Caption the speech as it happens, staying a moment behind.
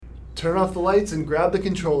turn off the lights and grab the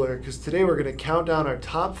controller, because today we're going to count down our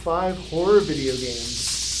top 5 horror video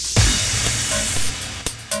games.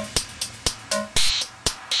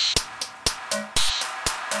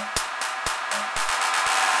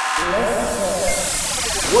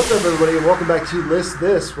 What's up, everybody, and welcome back to List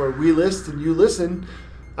This, where we list and you listen.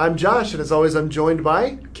 I'm Josh, and as always, I'm joined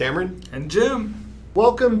by Cameron and Jim.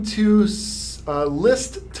 Welcome to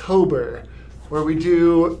List-tober, where we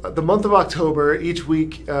do the month of October. Each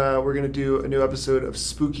week, we're going to do a new episode of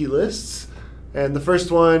Spooky Lists, and the first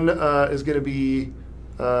one is going to be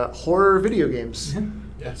horror video games.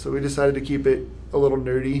 Yeah. So we decided to keep it a little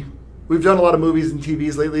nerdy. We've done a lot of movies and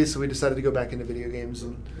TVs lately, so we decided to go back into video games.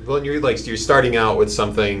 Well, you're starting out with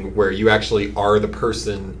something where you actually are the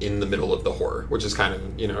person in the middle of the horror, which is kind of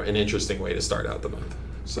an interesting way to start out the month.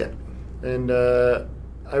 So. Yeah. And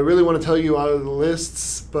I really want to tell you out of the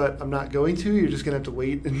lists, but I'm not going to. You're just going to have to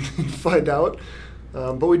wait and find out.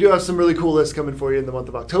 But we do have some really cool lists coming for you in the month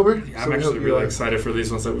of October. Yeah, I'm actually really excited for these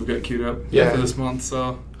ones that we've got queued up for this month.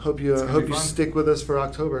 So hope you stick with us for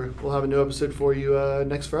October. We'll have a new episode for you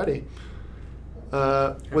next Friday.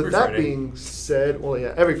 With that being said,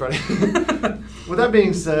 every Friday. With that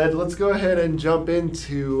being said, let's go ahead and jump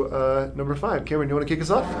into number 5. Cameron, you want to kick us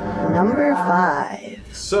off? Number 5.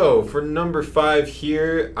 So for number 5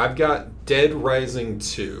 here, I've got Dead Rising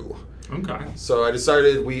 2. Okay. So I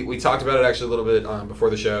decided, we talked about it actually a little bit before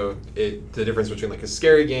the show, the difference between like a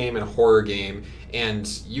scary game and a horror game. And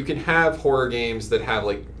you can have horror games that have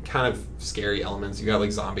like kind of scary elements. You got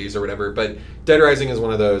like zombies or whatever, but Dead Rising is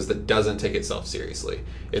one of those that doesn't take itself seriously.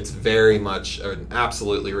 It's very much an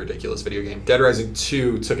absolutely ridiculous video game. Dead Rising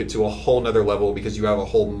 2 took it to a whole nother level because you have a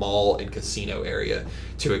whole mall and casino area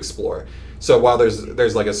to explore. So while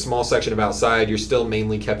there's like a small section of outside, you're still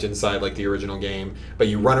mainly kept inside like the original game, but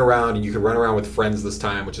you run around and you can run around with friends this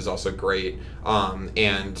time, which is also great.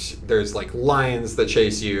 And there's like lions that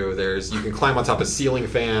chase you. You can climb on top of ceiling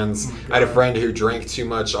fans. I had a friend who drank too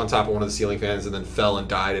much on top of one of the ceiling fans and then fell and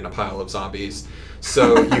died in a pile of zombies.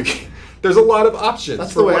 So there's a lot of options.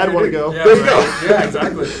 That's the way I'd want to go. Yeah, there you go. Yeah,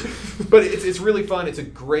 exactly. But it's really fun. It's a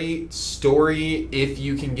great story if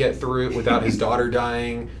you can get through it without his daughter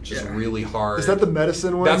dying. Just really hard. Is that the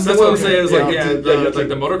medicine one? That's what I'm saying. Is like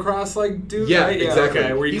the motocross dude. Yeah, right? exactly.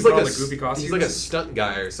 Okay, where you he's put like all the goofy costumes. He's like a stunt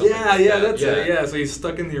guy or something. That's it. Yeah, so he's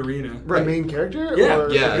stuck in the arena. Right. The main character? Yeah,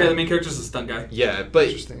 the main character's a stunt guy. Yeah, but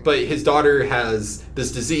his daughter has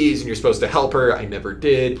this disease and you're supposed to help her. I never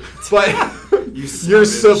did, but you're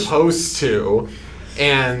supposed to.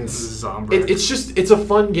 And it's a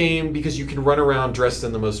fun game because you can run around dressed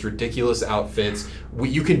in the most ridiculous outfits.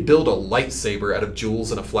 You can build a lightsaber out of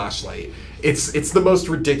jewels and a flashlight. It's the most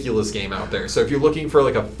ridiculous game out there. So if you're looking for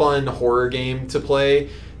like a fun horror game to play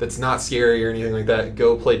that's not scary or anything like that,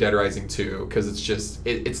 go play Dead Rising 2 because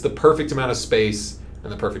it's the perfect amount of space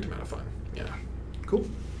and the perfect amount of fun. Yeah. Cool.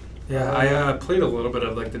 Yeah, I played a little bit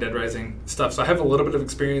of the Dead Rising stuff, so I have a little bit of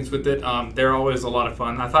experience with it. They're always a lot of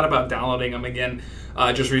fun. I thought about downloading them again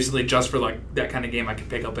just recently, just for that kind of game I could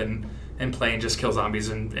pick up and play and just kill zombies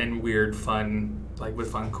and weird fun,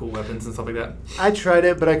 with fun, cool weapons and stuff like that. I tried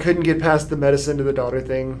it, but I couldn't get past the medicine to the daughter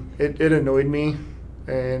thing. It annoyed me.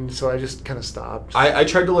 And so I just kind of stopped. I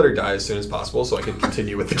tried to let her die as soon as possible so I could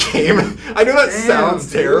continue with the game. I know that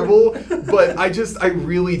sounds terrible, but I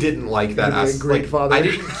really didn't like that aspect. Father. I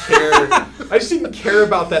didn't care. I just didn't care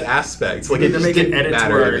about that aspect. We need to make an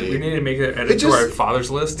edit to our father's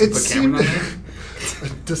list to put Cameron on there.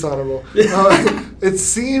 Dishonorable. It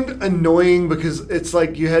seemed annoying because it's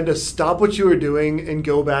like you had to stop what you were doing and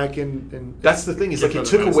go back and that's the thing, is it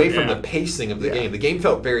took away from the pacing of the game. The game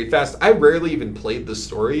felt very fast. I rarely even played the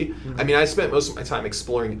story. Mm-hmm. I mean, I spent most of my time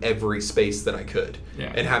exploring every space that I could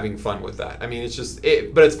and having fun with that. I mean,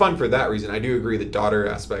 but it's fun for that reason. I do agree the daughter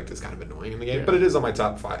aspect is kind of annoying in the game, but it is on my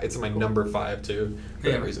top 5. It's on my number 5 too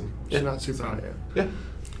for that reason. It's not super high. Yeah.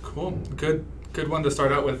 Cool. Good one to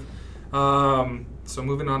start out with. So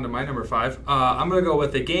moving on to my number 5, I'm going to go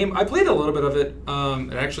with a game. I played a little bit of it.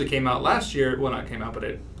 It actually came out last year. Well, not came out, but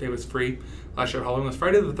it was free last year. Halloween was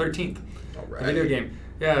Friday the 13th. All right. A video game.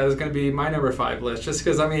 Yeah, it was going to be my number 5 list. Just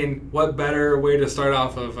because, what better way to start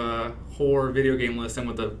off of a horror video game list than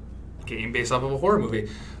with a game based off of a horror movie.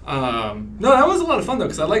 No, that was a lot of fun, though,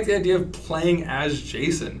 because I like the idea of playing as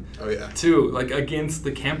Jason. Oh, yeah. Too, against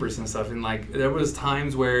the campers and stuff. And, there was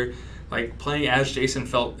times where, playing as Jason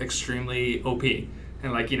felt extremely OP.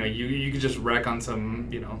 And you could just wreck on some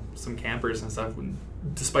campers and stuff,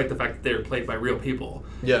 despite the fact that they were played by real people.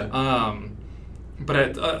 Yeah. But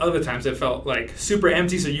at other times it felt super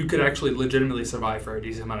empty, so you could actually legitimately survive for a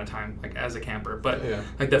decent amount of time, as a camper. But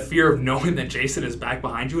the fear of knowing that Jason is back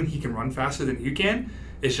behind you and he can run faster than you can,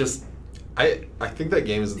 it's just I think that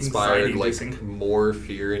game has inspired like Anxiety-inducing. more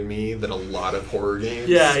fear in me than a lot of horror games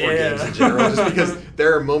Yeah, or yeah, games yeah. in general. Just because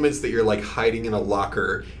there are moments that you're like hiding in a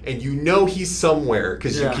locker and you know he's somewhere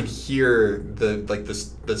because Yeah. you can hear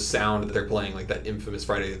the sound that they're playing, like that infamous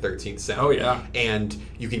Friday the 13th sound. Oh, yeah. And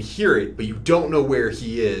you can hear it, but you don't know where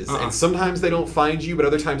he is. And sometimes they don't find you, but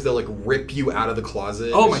other times they'll like rip you out of the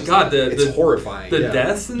closet. Oh It's my just- god, it's horrifying. The yeah.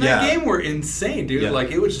 deaths in that Yeah. game were insane, dude. Yeah. Like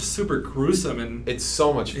it was just super gruesome and It's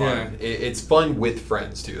so much fun. Yeah. It's fun with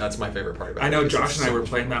friends too. That's my favorite part about it. I know It's Josh and I so were much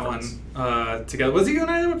playing fun that with one friends. together. Was it you and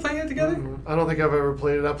I that were playing it together? I don't think I've ever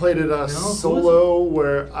played it. I played it who was solo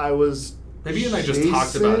where I was. Maybe you and I just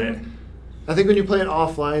talked about it. I think when you play it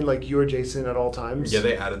offline, like you or Jason at all times. Yeah,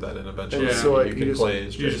 they added that in eventually. And Yeah. so You can just, play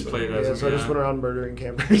as you just Jason. played as Yeah, so I just Yeah. went around murdering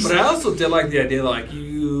campers. But I also did like the idea that like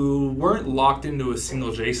you weren't locked into a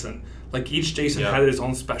single Jason. Like each Jason Yeah. had his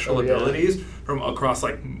own special Oh, yeah. abilities from across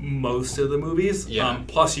like most of the movies. Yeah.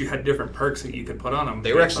 Plus you had different perks that you could put on them.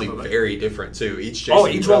 They were actually very different too. Each Jason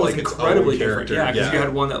Each one felt was like its own incredibly different. character. Yeah, because you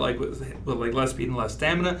had one that like was with like less speed and less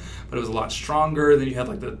stamina, but it was a lot stronger. Then you had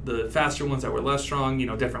like the faster ones that were less strong. You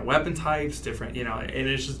know, different weapon types, different. You know, and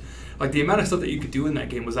it's just like the amount of stuff that you could do in that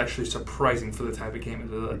game was actually surprising for the type of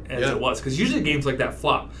game as Yeah. it was. Because usually games like that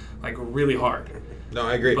flop like really hard. No,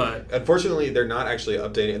 I agree. But- Unfortunately, they're not actually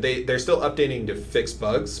updating. They're still updating to fix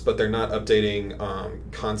bugs, but they're not updating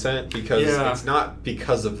content because Yeah. it's not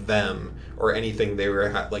because of them or anything they were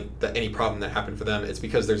any problem that happened for them. It's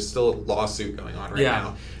because there's still a lawsuit going on right Yeah.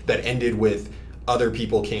 now that ended with other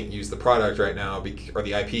people can't use the product right now or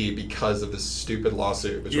the IP because of this stupid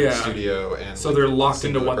lawsuit between the Yeah. studio and So like, they're a locked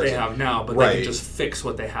into singular what they person. have now, but they Right. can just fix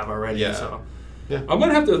what they have already. Yeah. So Yeah. I'm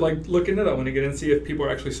gonna have to like look into that one again and see if people are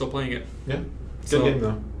actually still playing it. Yeah. Good So- game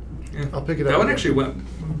though. Yeah. I'll pick it That up one again. actually went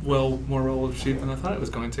more well received than I thought it was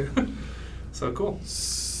going to. So cool.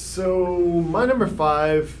 So my number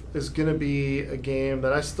 5 is gonna be a game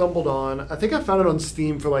that I stumbled on. I think I found it on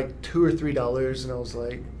Steam for like $2 or $3, and I was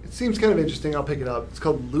like, it seems kind of interesting. I'll pick it up. It's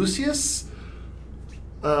called Lucius.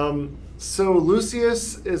 So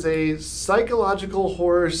Lucius is a psychological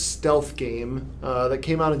horror stealth game that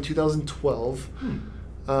came out in 2012,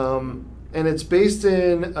 and it's based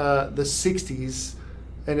in the 60s,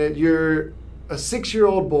 and you're a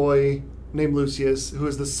 6-year-old boy named Lucius who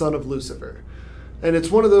is the son of Lucifer. And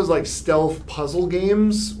it's one of those like stealth puzzle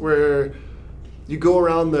games where you go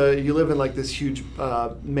around you live in like this huge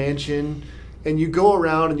mansion, and you go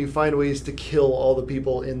around and you find ways to kill all the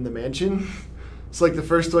people in the mansion. So like the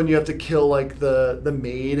first one you have to kill like the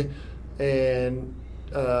maid, and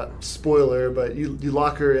spoiler, but you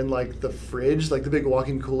lock her in like the fridge, like the big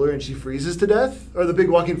walk-in cooler, and she freezes to death, or the big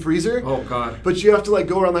walk-in freezer. Oh god. But you have to like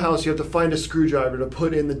go around the house. You have to find a screwdriver to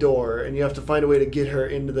put in the door, and you have to find a way to get her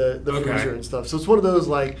into the Okay. freezer and stuff. So it's one of those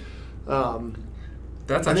like,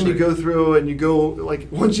 That's and then actually you go through and you go like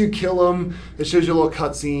once you kill them, it shows you a little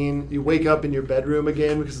cutscene. You wake up in your bedroom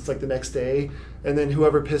again because it's like the next day, and then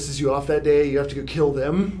whoever pisses you off that day, you have to go kill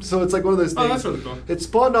them. So it's like one of those things. Oh, that's really cool. It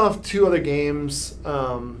spawned off 2 other games,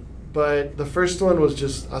 but the first one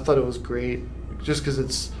was I thought it was great, just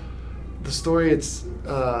because the story. It's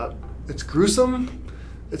gruesome.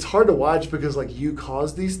 It's hard to watch because like you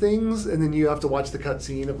cause these things, and then you have to watch the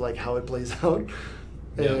cutscene of like how it plays out,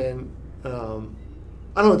 Yeah. and I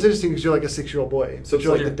don't know. It's interesting because you're like a 6-year-old boy, so it's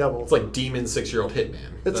you're like like- the devil. It's like demon 6-year-old hitman.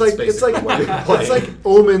 It's That's like basically what you're playing. it's like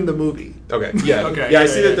Omen the movie. Okay. Yeah. Okay, Yeah. I yeah,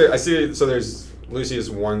 see yeah. that. I see. So there's Lucius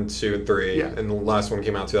 1, 2, and 3, Yeah. and the last one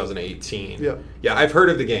came out 2018. Yeah. Yeah. I've heard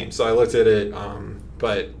of the game, so I looked at it,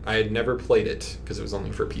 but I had never played it because it was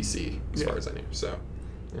only for PC, as Yeah. far as I knew. So,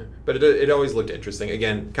 yeah. But it always looked interesting.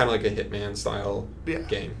 Again, kind of like a Hitman style Yeah.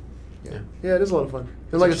 game. Yeah. Yeah, it is a lot of fun.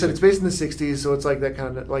 And like I said, it's based in the 60s, so it's like that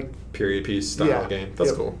kind of like. Period piece style Yeah. game. That's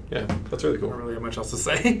Yep. cool. Yeah. That's really I cool. don't really have much else to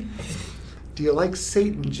say. Do you like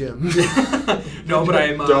Satan, Jim? No, but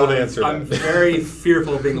I'm Don't answer I'm that. very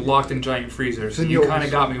fearful of being locked in giant freezers. So Then you you'll- kind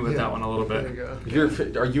of got me with yeah. that one a little There you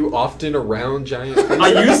bit. go. Are you often around giant?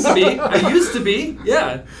 I used to be. I used to be.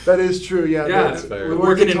 Yeah. That is true. Yeah, Yeah, that's- fair. we Working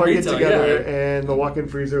worked at in Target retail, together, yeah. and the walk-in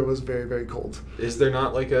freezer was very, very cold. Is there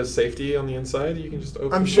not like a safety on the inside you can just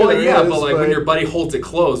open? I'm sure Well, there yeah, is, but like when but- your buddy holds it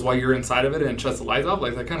closed while you're inside of it and shuts the lights off,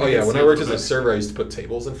 like that kind Oh of. yeah, when I worked as a server, I used to put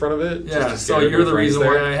tables in front of it. Yeah, just to so scare you're the my friends reason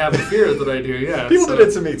there. why I have the fear that I do. Yeah. People so. did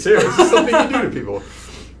it to me too. It's just something you do to people.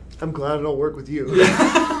 I'm glad I don't work with you.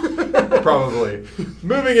 Probably.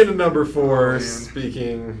 Moving into number 4. Oh, man.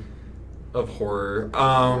 Speaking of horror,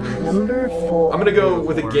 Number 4. I'm gonna go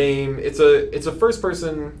with a Horror. game. It's a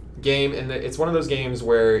first-person game, and it's one of those games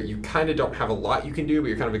where you kind of don't have a lot you can do, but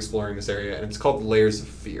you're kind of exploring this area, and it's called Layers of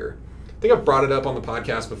Fear. I think I've brought it up on the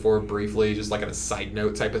podcast before briefly, just like on a side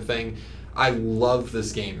note type of thing. I love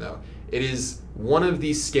this game, though. It is one of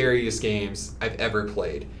the scariest games I've ever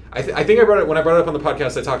played. I think when I brought it up on the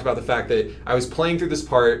podcast, I talked about the fact that I was playing through this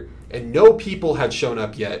part and no people had shown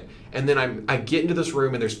up yet. And then I get into this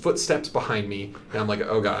room and there's footsteps behind me and I'm like,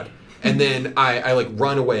 oh God. And then I like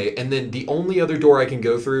run away. And then the only other door I can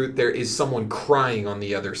go through, there is someone crying on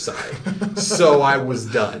the other side. So I was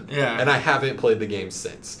done. Yeah. And I haven't played the game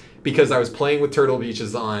since. Because I was playing with Turtle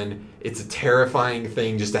Beaches on. It's a terrifying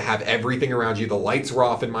thing just to have everything around you. The lights were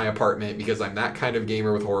off in my apartment because I'm that kind of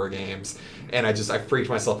gamer with horror games. And I freaked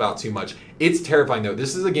myself out too much. It's terrifying, though.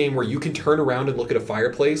 This is a game where you can turn around and look at a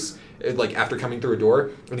fireplace, like after coming through a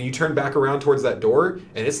door, and then you turn back around towards that door,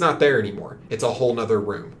 and it's not there anymore. It's a whole nother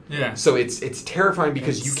room. Yeah. So it's terrifying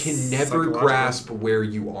because you can never grasp where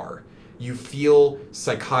you are. You feel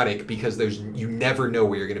psychotic because you never know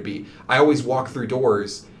where you're going to be. I always walk through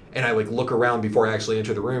doors and I like look around before I actually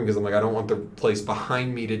enter the room because I'm like, I don't want the place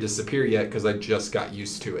behind me to disappear yet because I just got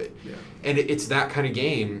used to it. Yeah. And it's that kind of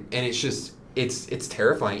game, and it's just it's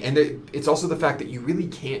terrifying. And it's also the fact that you really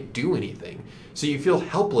can't do anything, so you feel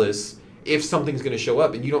helpless if something's going to show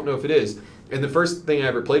up and you don't know if it is. And the first thing I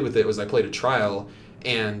ever played with it was I played a trial,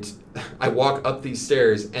 and I walk up these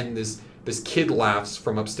stairs and this kid laughs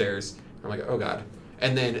from upstairs. I'm like, oh God.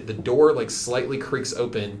 And then the door like slightly creaks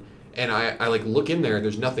open. And I like look in there, and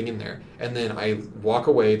there's nothing in there. And then I walk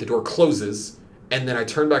away, the door closes, and then I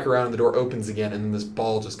turn back around and the door opens again, and then this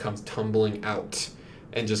ball just comes tumbling out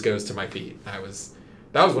and just goes to my feet. That was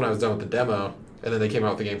when I was done with the demo, and then they came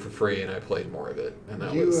out with the game for free, and I played more of it. And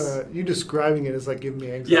that was you describing it is like giving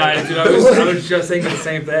me anxiety. Yeah, dude, I was just thinking the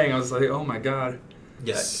same thing. I was like, oh my God.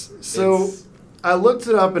 yes. So I looked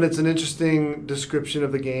it up, and it's an interesting description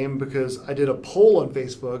of the game because I did a poll on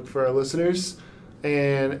Facebook for our listeners.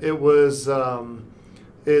 And it was,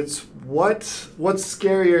 it's what's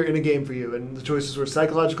scarier in a game for you? And the choices were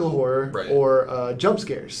psychological horror or jump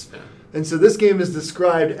scares. Yeah. And so this game is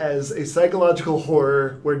described as a psychological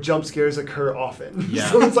horror where jump scares occur often.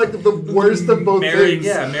 Yeah. So it's like the worst of both things.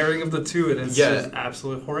 Yeah, marrying of the two, and it's just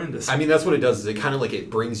absolutely horrendous. I mean, that's what it does. Is it kind of like it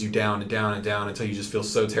brings you down and down and down until you just feel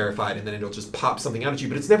so terrified, and then it'll just pop something out at you.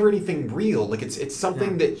 But it's never anything real. Like it's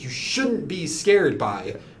something that you shouldn't be scared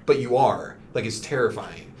by, but you are. Like, it's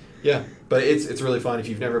terrifying. Yeah, but it's really fun. If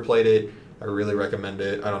you've never played it, I really recommend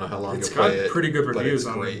it. I don't know how long you'll play it. It's got pretty good reviews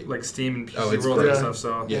on like Steam and PC World and stuff.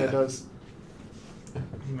 So yeah, it does.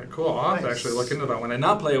 Cool. I'll have to actually look into that one and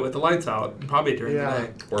not play it with the lights out, probably during the day.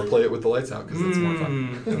 Or play it with the lights out because it's more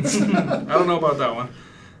fun. I don't know about that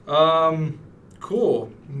one.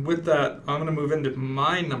 Cool. With that, I'm going to move into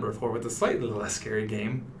my number 4 with a slightly less scary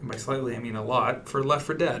game. And by slightly, I mean a lot. For Left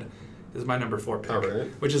 4 Dead is my number 4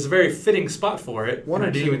 pick, which is a very fitting spot for it. I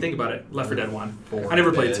didn't even think about it. Left 4 Dead 1. I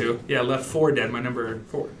never played 2. Yeah, Left 4 Dead, my number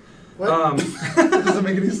 4. What? That doesn't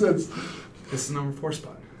make any sense. This is the number 4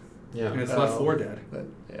 spot. Yeah. And it's Left 4 Dead.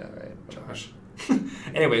 Yeah, right. Josh.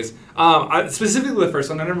 Anyways, specifically the first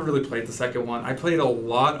one, I never really played the second one. I played a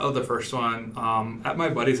lot of the first one at my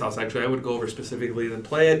buddy's house, actually. I would go over specifically to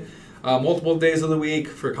play it multiple days of the week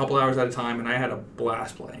for a couple hours at a time, and I had a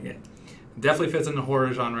blast playing it. Definitely fits in the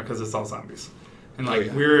horror genre because it's all zombies. And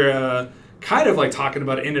we were kind of like talking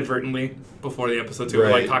about it inadvertently before the episode too. We're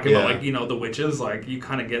like talking about like, you know, the witches. Like you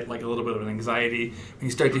kind of get like a little bit of an anxiety when you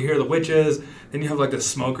start to hear the witches. Then you have like the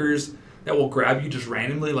smokers that will grab you just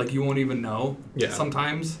randomly, like you won't even know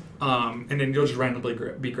sometimes. And then you'll just randomly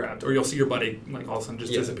be grabbed, or you'll see your buddy like all of a sudden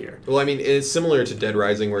just disappear. Well, I mean, it's similar to Dead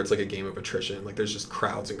Rising, where it's like a game of attrition. Like there's just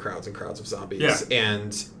crowds and crowds and crowds of zombies. Yeah.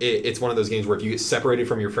 And it's one of those games where if you get separated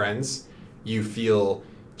from your friends, you feel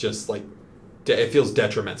just like it feels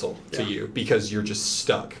detrimental to you because you're just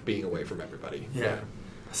stuck being away from everybody. Yeah.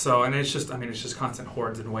 So, and it's just constant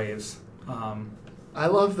hordes and waves. I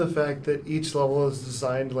love the fact that each level is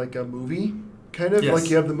designed like a movie, kind of. Like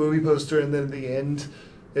you have the movie poster, and then at the end,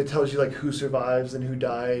 it tells you like who survives and who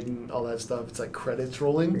died and all that stuff. It's like credits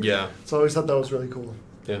rolling. Yeah. So I always thought that was really cool.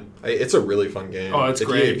 Yeah, it's a really fun game. Oh, it's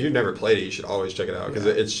great. If you've never played it, you should always check it out because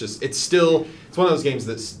it's one of those games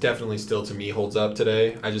that's definitely still to me holds up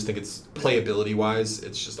today. I just think it's playability wise,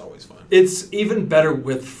 it's just always fun. It's even better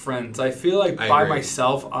with friends. I feel like by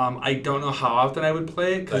myself, I don't know how often I would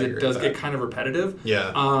play it because it does get kind of repetitive.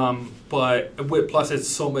 Yeah. But plus it's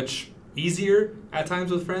so much easier at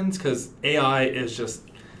times with friends because AI is just,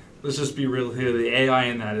 let's just be real here, the AI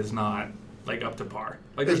in that is not like up to par.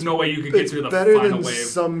 Like there's no way you could get through the better final than wave.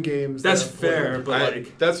 some games. That's that I've fair, played.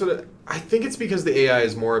 but that's what I think. It's because the AI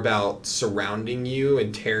is more about surrounding you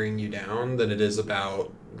and tearing you down than it is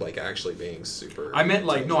about like actually being super. I meant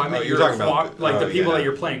like no, I meant you're your talking about the people yeah. that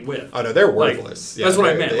you're playing with. Oh no, they're Like, worthless. that's what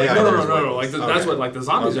I meant. Like no. Like Like that's what like the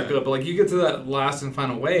zombies are good, but like you get to that last and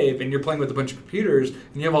final wave, and you're playing with a bunch of computers,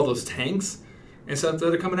 and you have all those tanks and stuff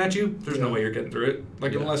that are coming at you. There's no way you're getting through it.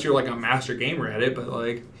 Like unless you're like a master gamer at it, but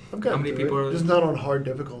like how many people are just not on hard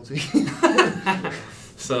difficulty?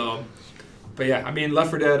 So, but yeah, I mean, Left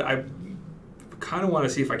 4 Dead. I kind of want to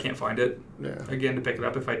see if I can't find it again to pick it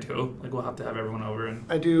up. If I do, like we'll have to have everyone over and.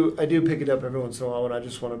 I do pick it up every once in a while when I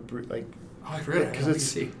just want to like. Oh, I forgot it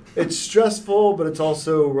because it's stressful, but it's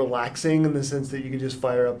also relaxing in the sense that you can just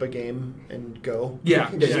fire up a game and go.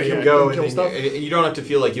 Yeah, you can go and you don't have to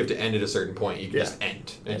feel like you have to end at a certain point. You can just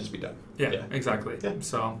end and just be done. Yeah, exactly. Yeah.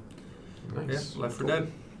 So, nice. Left 4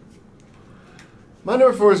 Dead. My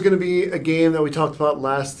number 4 is going to be a game that we talked about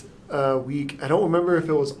last week. I don't remember if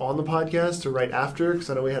it was on the podcast or right after, because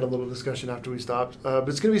I know we had a little discussion after we stopped. But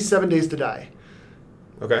it's going to be 7 Days to Die.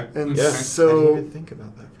 Okay. And so I didn't even think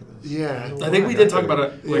about that for this. Yeah. I think we did talk about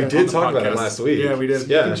it. We did talk about it last week. Yeah, we did.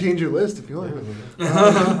 You can change your list if you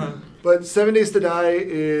want. But 7 Days to Die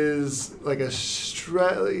is like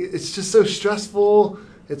it's just so stressful.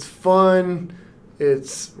 It's fun.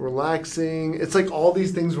 It's relaxing. It's like all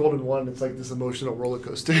these things rolled in one. It's like this emotional roller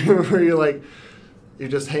coaster where you're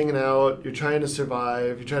just hanging out. You're trying to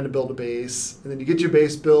survive. You're trying to build a base, and then you get your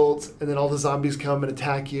base built, and then all the zombies come and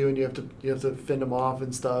attack you, and you have to fend them off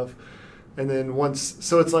and stuff. And then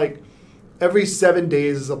so it's like every 7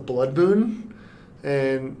 days is a blood moon,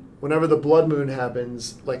 and whenever the blood moon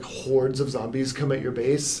happens, like hordes of zombies come at your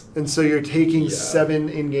base, and so you're taking 7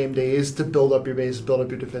 in-game days to build up your base, build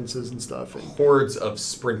up your defenses and stuff. And hordes of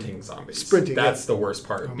sprinting zombies. That's the worst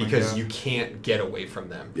part because you can't get away from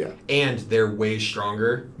them. Yeah. And they're way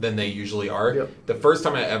stronger than they usually are. Yep. The first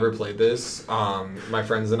time I ever played this, my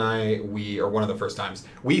friends and I, one of the first times,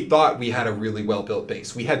 we thought we had a really well-built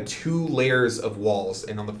base. We had 2 layers of walls,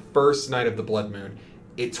 and on the first night of the blood moon,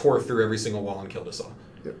 it tore through every single wall and killed us all.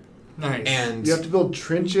 Nice. And you have to build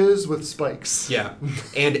trenches with spikes. Yeah.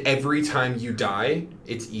 And every time you die,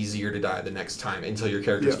 it's easier to die the next time until your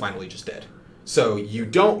character's finally just dead. So you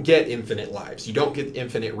don't get infinite lives. You don't get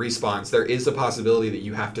infinite respawns. There is a possibility that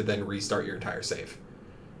you have to then restart your entire save.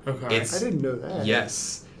 Okay. I didn't know that.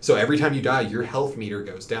 Yes. So every time you die, your health meter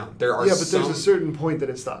goes down. There are there's a certain point that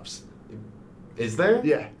it stops. Is there?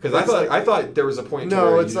 Yeah. Because I thought there was a point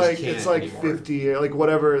where it's like 50 or like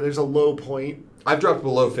whatever. There's a low point. I've dropped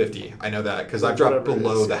below 50. I know that because I've dropped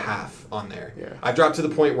below the half on there. Yeah. I've dropped to the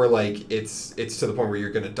point where like it's to the point where you're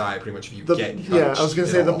going to die pretty much if you get touched. Yeah, I was going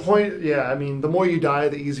to say the point. Yeah, I mean the more you die,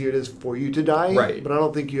 the easier it is for you to die. Right. But I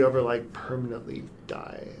don't think you ever like permanently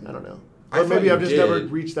die. I don't know. Or maybe I've just never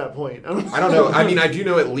reached that point. I don't know. I mean, I do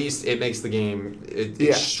know at least it makes the game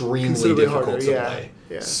extremely difficult to play.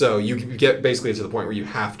 Yeah. So you get basically to the point where you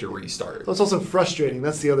have to restart. Well, it's also frustrating.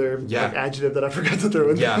 That's the other adjective that I forgot to throw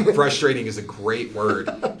in. Yeah, frustrating is a great word.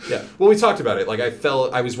 Yeah. Well, we talked about it. Like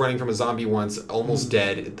I was running from a zombie once, almost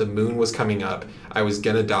dead. The moon was coming up. I was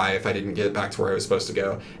going to die if I didn't get back to where I was supposed to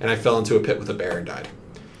go. And I fell into a pit with a bear and died.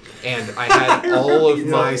 And I had all of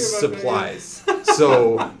my supplies.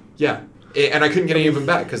 So, yeah. And I couldn't get any of them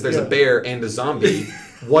back because there's a bear and a zombie.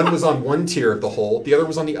 One was on one tier of the hole, the other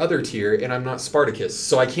was on the other tier, and I'm not Spartacus,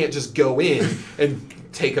 so I can't just go in and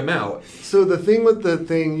take them out. So the thing with the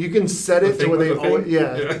thing, you can set it to where they always,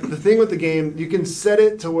 the thing with the game, you can set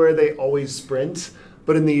it to where they always sprint,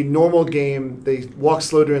 but in the normal game, they walk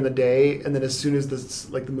slow during the day, and then as soon as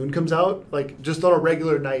the moon comes out, like just on a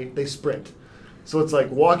regular night, they sprint. So it's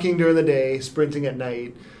like walking during the day, sprinting at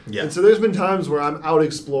night. Yeah. And so there's been times where I'm out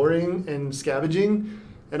exploring and scavenging,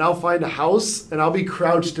 and I'll find a house, and I'll be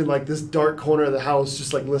crouched in like this dark corner of the house,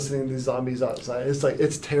 just like listening to these zombies outside.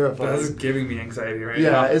 It's terrifying. That's giving me anxiety right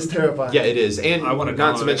now. Yeah, it's terrifying. Yeah, it is. And I want to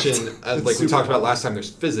not to mention, like we talked about last time, there's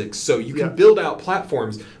physics. So you can build out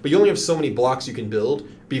platforms, but you only have so many blocks you can build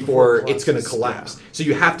before it's going to collapse. Yeah. So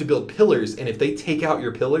you have to build pillars, and if they take out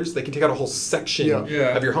your pillars, they can take out a whole section of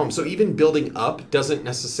your home. So even building up doesn't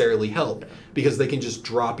necessarily help because they can just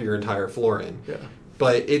drop your entire floor in. Yeah.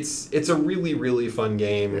 But it's a really, really fun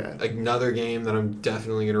game. Yeah. Another game that I'm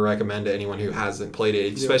definitely going to recommend to anyone who hasn't played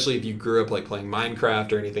it, especially if you grew up like playing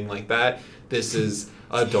Minecraft or anything like that. This is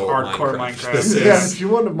adult hardcore Minecraft. If you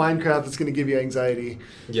want a Minecraft that's going to give you anxiety,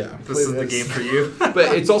 this is the game for you.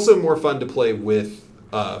 But it's also more fun to play with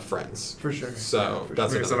friends. For sure. So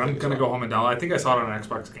that's I'm going to go home and download. I think I saw it on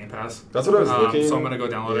Xbox Game Pass. That's what I was looking. So I'm going to go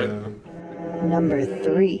download it. Number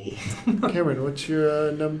 3. Cameron, what's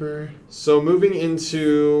your number? So moving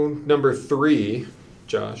into number 3,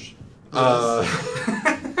 Josh,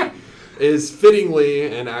 is fittingly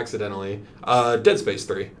and accidentally Dead Space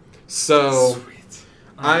 3. So Sweet.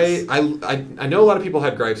 Nice. I know a lot of people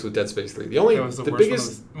had gripes with Dead Space 3.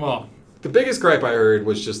 The biggest gripe I heard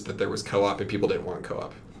was just that there was co-op and people didn't want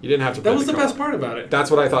co-op. You didn't have to play That was the co-op. best part about it. That's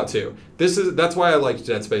what I thought too. That's why I liked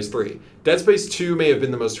Dead Space 3. Dead Space 2 may have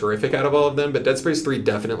been the most horrific out of all of them, but Dead Space 3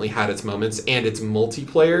 definitely had its moments, and its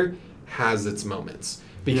multiplayer has its moments.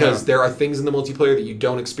 Because there are things in the multiplayer that you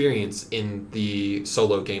don't experience in the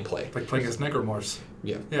solo gameplay. Like playing as Necromorphs.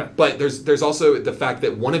 Yeah. But there's also the fact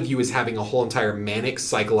that one of you is having a whole entire manic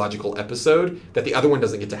psychological episode that the other one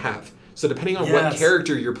doesn't get to have. So depending on what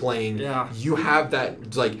character you're playing, you have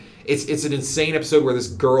that, like, it's an insane episode where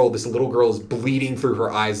this little girl is bleeding through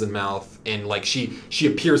her eyes and mouth, and like she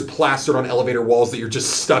appears plastered on elevator walls that you're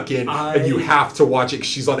just stuck in, and you have to watch it 'cause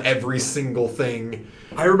she's on every single thing.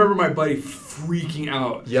 I remember my buddy freaking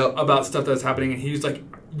out about stuff that's happening, and he was like,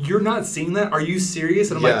 "You're not seeing that? Are you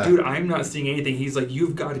serious?" And I'm like, "Dude, I'm not seeing anything." He's like,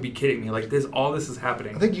 "You've got to be kidding me! Like all this is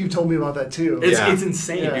happening." I think you told me about that too. It's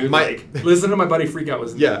insane, dude. Listen to my buddy freak out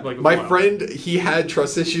was my friend, he had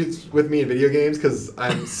trust issues with me in video games because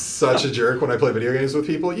I'm such a jerk when I play video games with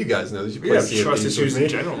people. You guys know that you play Sea of trust Thieves issues with me.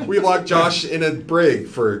 in general. We locked Josh in a brig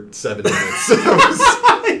for 7 minutes.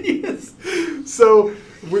 Yes.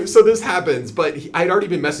 So this happens, but I'd already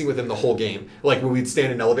been messing with him the whole game. Like when we'd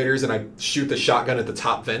stand in elevators and I'd shoot the shotgun at the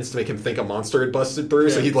top vents to make him think a monster had busted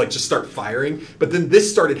through, so he'd like just start firing. But then this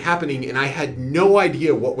started happening and I had no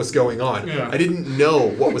idea what was going on. I didn't know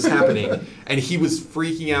what was happening, and he was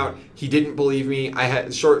freaking out. He didn't believe me.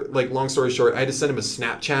 Long story short, I had to send him a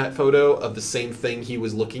Snapchat photo of the same thing he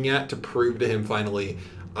was looking at to prove to him finally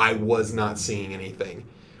I was not seeing anything.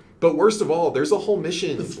 But worst of all, there's a whole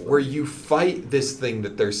mission where you fight this thing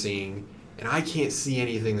that they're seeing, and I can't see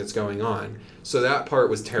anything that's going on. So that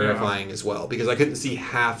part was terrifying as well, because I couldn't see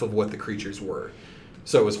half of what the creatures were.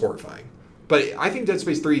 So it was horrifying. But I think Dead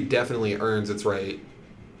Space 3 definitely earns its right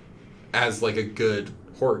as like a good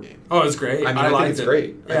horror game. Oh, it's great. I think it's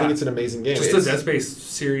great. I think it's an amazing game. Just the Dead Space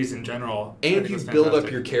series in general. And you build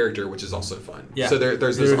up your character, which is also fun. Yeah. So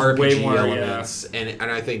there's those RPG elements, and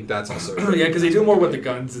I think that's also yeah, because they do more with the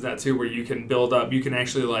guns in that too, where you can build up, you can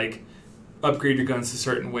actually like upgrade your guns to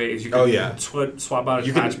certain ways. You can swap out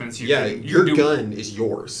attachments. Your gun is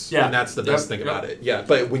yours. Yeah. And that's the best thing about it. Yeah.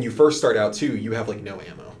 But when you first start out too, you have like no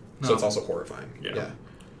ammo. So it's also horrifying. Yeah.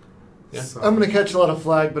 So. I'm going to catch a lot of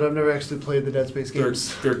flag, but I've never actually played the Dead Space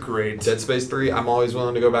games. They're great. Dead Space 3, I'm always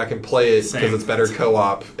willing to go back and play it because it's better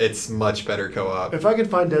co-op. It's much better co-op. If I can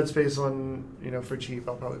find Dead Space on, for cheap,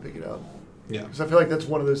 I'll probably pick it up. Yeah. Because I feel like that's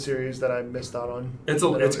one of those series that I missed out on. It's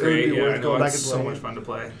great. Yeah, it's so much fun to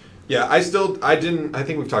play. Yeah, I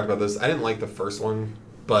think we've talked about this. I didn't like the first one,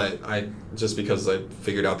 but just because I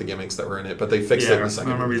figured out the gimmicks that were in it. But they fixed it in the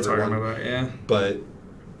second one. I remember you talking about that, yeah. But,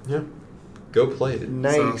 yeah, go play it.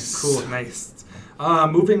 Nice. So, cool, nice.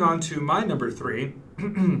 Moving on to my number 3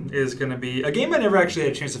 is going to be a game I never actually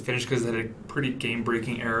had a chance to finish because it had a pretty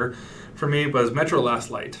game-breaking error for me, but it's Metro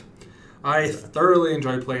Last Light. I thoroughly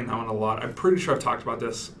enjoy playing that one a lot. I'm pretty sure I've talked about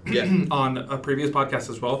this on a previous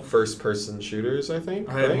podcast as well. First-person shooters, I think.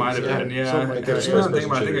 It might have been, yeah. Something like that.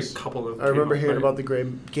 I think a couple of. I remember hearing about the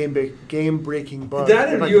game-breaking bug.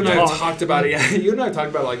 That and you and I have talked about it. Yeah, you and I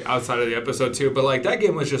talked about it like outside of the episode too. But like that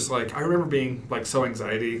game was just like I remember being like so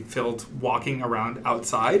anxiety-filled walking around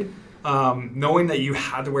outside, knowing that you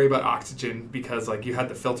had to worry about oxygen because like you had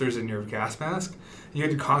the filters in your gas mask. And you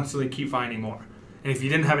had to constantly keep finding more. And if you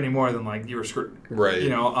didn't have any more, then like you were screwed. Right.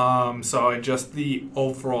 So just the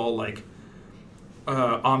overall like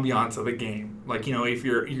ambiance of the game. Like, if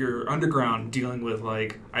you're underground dealing with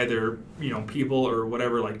like either, people or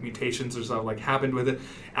whatever like mutations or stuff like happened with it,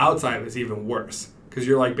 outside it's even worse. Because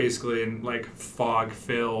you're like basically in like fog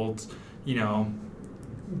filled,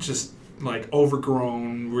 just like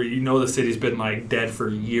overgrown where the city's been like dead for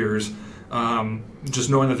years.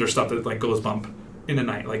 Just knowing that there's stuff that like goes bump in the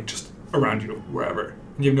night, like just around you, wherever.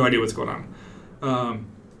 And you have no idea what's going on.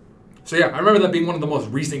 So yeah, I remember that being one of the most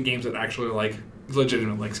recent games that actually like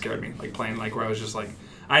legitimately like scared me. Like playing like where I was just like,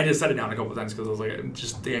 I had to set it down a couple of times because I was like,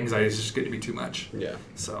 just the anxiety is just getting to be too much. Yeah.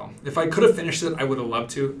 So if I could have finished it, I would have loved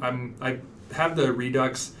to. I have the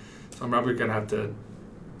Redux, so I'm probably gonna have to,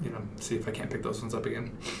 see if I can't pick those ones up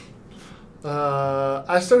again.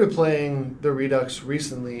 I started playing the Redux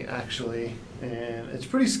recently, actually, and it's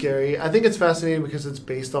pretty scary. I think it's fascinating because it's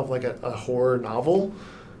based off like a horror novel,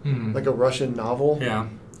 like a Russian novel. Yeah.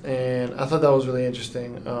 And I thought that was really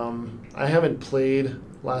interesting. I haven't played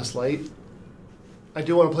Last Light, I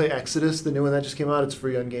do want to play Exodus, the new one that just came out. It's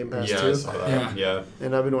free on Game Pass Yeah, too. I saw that. Yeah.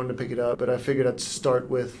 And I've been wanting to pick it up, but I figured I'd start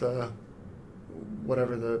with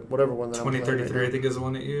whatever one that I'm playing 2033, right I think, is the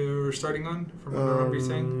one that you were starting on, from what I remember you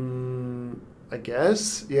saying. I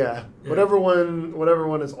guess, yeah. Whatever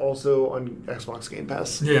one is also on Xbox Game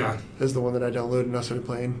Pass. Yeah. Is the one that I downloaded and I started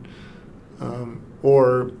playing.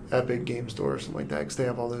 Or Epic Game Store or something like that, because they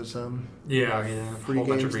have all those free free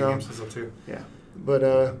bunch of games free now. games and stuff too. Yeah.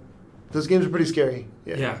 But those games are pretty scary.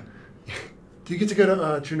 Yeah. Do you get to go to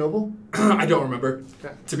Chernobyl? I don't remember,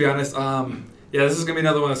 Okay. to be honest. This is going to be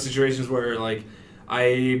another one of those situations where, like,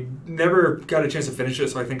 I never got a chance to finish it,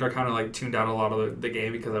 so I think I kind of, like, tuned out a lot of the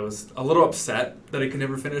game because I was a little upset that I could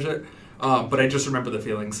never finish it. But I just remember the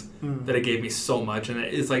feelings that it gave me so much, and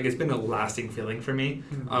it's been a lasting feeling for me.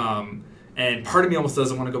 And part of me almost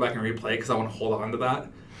doesn't want to go back and replay because I want to hold on to that.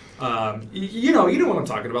 You know what I'm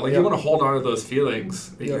talking about. Like, you want to hold on to those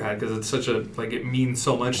feelings that you had because it's such a, like, it means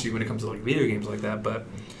so much to you when it comes to, like, video games like that. But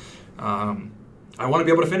I want to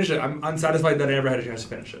be able to finish it. I'm unsatisfied that I never had a chance to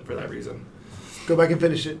finish it for that reason. Go back and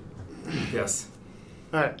finish it. Yes.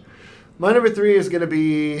 All right. My number 3 is going to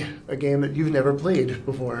be a game that you've never played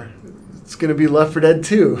before. It's going to be Left 4 Dead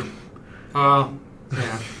 2. Yeah.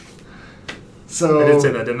 So I did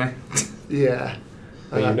say that, didn't I? Yeah.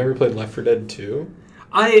 Wait, you've never played Left 4 Dead 2?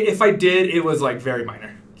 If I did, it was, like, very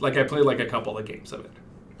minor. Like, I played, like, a couple of games of it.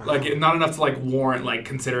 Like, not enough to, like, warrant, like,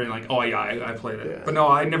 considering, like, oh, yeah, I played it. Yeah. But no,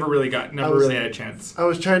 I never really had a chance. I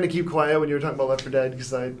was trying to keep quiet when you were talking about Left 4 Dead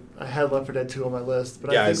because I had Left 4 Dead 2 on my list.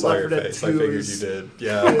 But I think Left 4 Dead 2 I figured you did.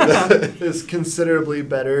 Yeah. is considerably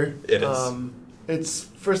better. It is. It's,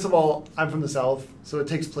 first of all, I'm from the South, so it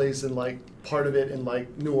takes place in, like, part of it in,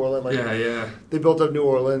 like, New Orleans. Like, they built up New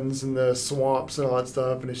Orleans and the swamps and all that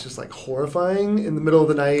stuff, and it's just, like, horrifying. In the middle of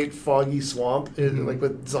the night, foggy swamp, like,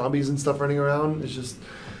 with zombies and stuff running around. It's just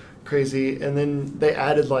crazy. And then they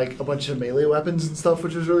added, like, a bunch of melee weapons and stuff,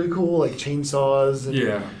 which was really cool, like chainsaws.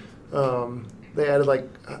 And, they added, like,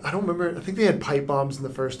 I don't remember, I think they had pipe bombs in the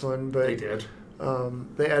first one, but they did.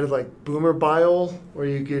 They added, like, boomer bile, where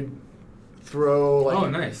you could throw, like, oh,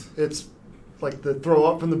 nice. It's like the throw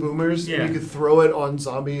up from the boomers. Yeah. You could throw it on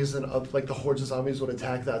zombies, and like the hordes of zombies would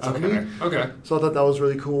attack that zombie. Okay. So I thought that was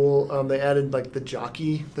really cool. They added, like, the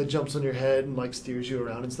jockey that jumps on your head and, like, steers you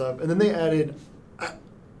around and stuff. And then they added,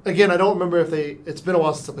 again, I don't remember if it's been a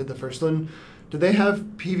while since I played the first one. Did they have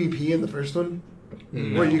PvP in the first one?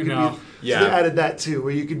 No. Where you could No. be, so they added that too,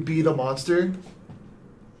 where you could be the monster.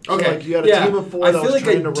 So, Okay. like, you had a team of 4 I that feel was like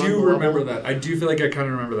I trying to run do the remember level. that. I do feel like I kind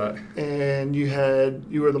of remember that. And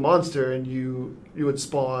you were the monster, and you would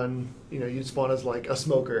spawn, you'd spawn as, like, a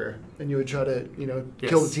smoker, and you would try to,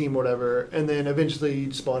 kill the team or whatever, and then eventually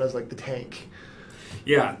you'd spawn as, like, the tank.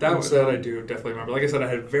 Yeah, that I do definitely remember. Like I said, I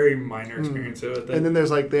had very minor experience with it. And then there's,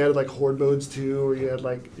 like, they added, like, horde modes too, where you had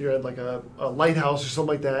like a lighthouse or something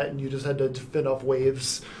like that, and you just had to fend off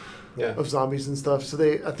waves of zombies and stuff. So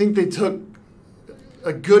I think they took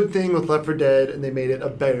a good thing with Left 4 Dead, and they made it a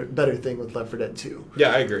better thing with Left 4 Dead 2. Yeah,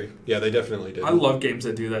 I agree. Yeah, they definitely did. I love games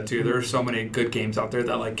that do that too. There are so many good games out there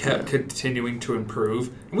that, like, kept continuing to improve.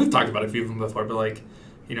 And we've talked about a few of them before, but, like,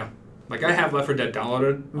 like, I have Left 4 Dead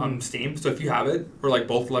downloaded on Steam. So if you have it, or, like,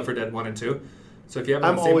 both Left 4 Dead 1 and 2. So if you have it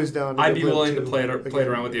I'm always down to I'd be play willing to 2 play it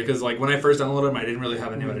around with you, because, like, when I first downloaded them, I didn't really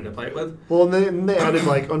have anybody to play it with. Well, and then they added,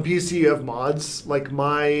 like, on PC you have mods, like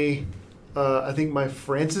I think my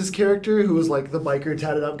Francis character, who was, like, the biker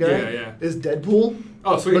tatted up guy, is Deadpool.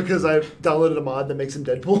 Oh, sweet. Because I downloaded a mod that makes him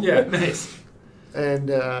Deadpool. Yeah, nice. And,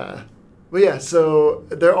 but yeah, so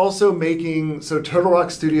they're also making, so Turtle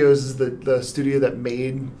Rock Studios is the studio that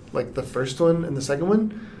made, like, the first one and the second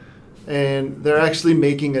one. And they're actually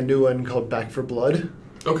making a new one called Back 4 Blood.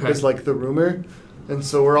 Okay. Is, like, the rumor. And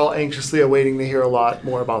so we're all anxiously awaiting to hear a lot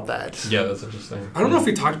more about that. Yeah, that's interesting. I don't know if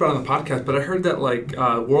we talked about it on the podcast, but I heard that, like,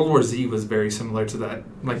 World War Z was very similar to that,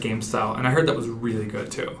 like, game style, and I heard that was really good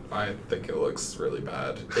too. I think it looks really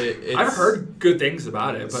bad. I've heard good things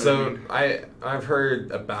about it. But so I've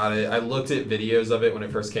heard about it. I looked at videos of it when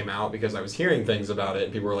it first came out because I was hearing things about it,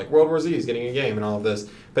 and people were like, World War Z is getting a game and all of this.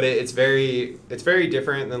 But it's very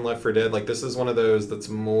different than Left 4 Dead. Like, this is one of those that's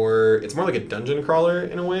it's more like a dungeon crawler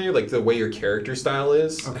in a way, like the way your character style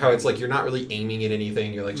is. Okay. How it's like you're not really aiming at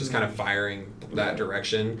anything, you're, like, just kind of firing that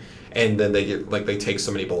direction, and then they get, like, they take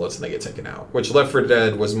so many bullets and they get taken out. Which Left 4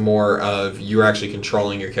 Dead was more of you were actually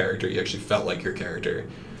controlling your character, you actually felt like your character.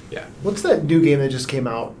 Yeah. What's that new game that just came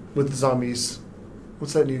out with the zombies?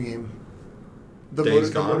 What's that new game? Days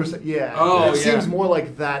Gone? Yeah. Oh, It seems more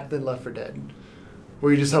like that than Left 4 Dead.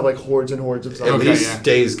 where you just have like hordes and hordes of zombies. At least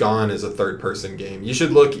Days Gone is a third-person game. You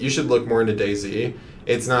should look more into DayZ.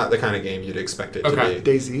 It's not the kind of game you'd expect it to be.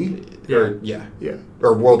 DayZ? Yeah.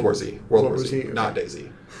 Or World War Z. World War Z. Not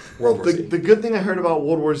DayZ. World War Z. The good thing I heard about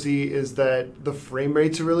World War Z is that the frame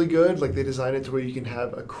rates are really good. Like, they designed it to where you can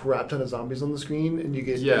have a crap ton of zombies on the screen and you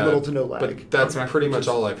get little to no lag. But that's pretty much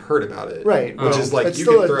all I've heard about it. Right. Which is like, it's you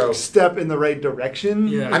still can throw... a step in the right direction.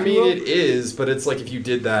 Yeah. I mean, it is, but it's like if you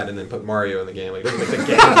did that and then put Mario in the game, like, it doesn't make the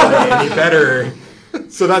gameplay any better.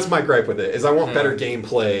 So that's my gripe with it, is I want better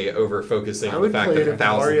gameplay over focusing on the fact that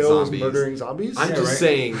 1,000 zombies. Murdering zombies? I'm just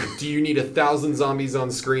saying, do you need 1,000 zombies on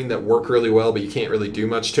screen that work really well, but you can't really do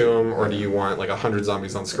much to them, or do you want like 100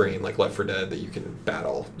 zombies on screen, like Left 4 Dead, that you can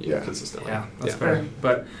battle consistently? Yeah, that's fair.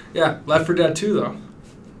 But yeah, Left 4 Dead 2 though.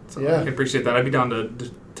 So I can appreciate that. I'd be down to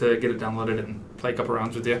get it downloaded and play a couple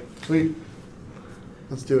rounds with you. Sweet.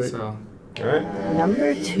 Let's do it. So. All right.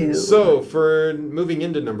 Number 2. So for moving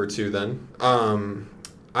into number 2 then,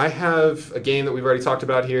 I have a game that we've already talked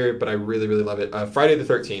about here, but I really, really love it. Friday the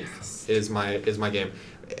 13th is my game.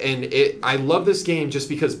 And I love this game just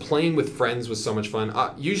because playing with friends was so much fun.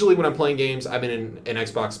 Usually when I'm playing games, I'm in an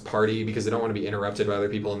Xbox party because I don't want to be interrupted by other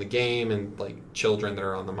people in the game and like children that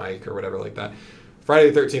are on the mic or whatever like that.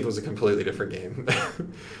 Friday the 13th was a completely different game.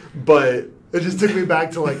 But it just took me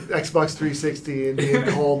back to like Xbox 360 and being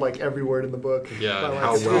called like every word in the book. Yeah, like,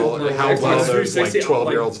 how well those like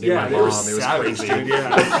 12-year-olds knew my mom. It was crazy. Dude,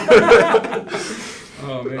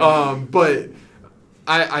 oh man. But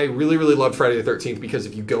I really, really loved Friday the 13th because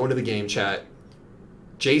if you go into the game chat,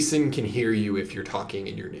 Jason can hear you if you're talking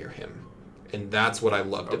and you're near him. And that's what I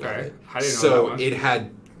loved about it. I didn't know so that one. It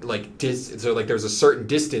had like there's a certain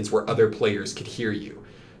distance where other players could hear you.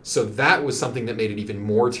 So that was something that made it even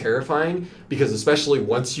more terrifying because especially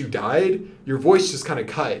once you died, your voice just kind of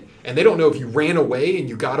cut. And they don't know if you ran away and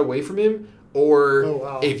you got away from him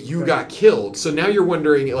or if you got killed. So now you're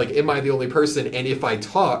wondering, like, am I the only person? And if I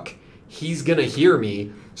talk, he's going to hear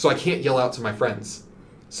me, so I can't yell out to my friends.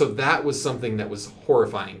 So that was something that was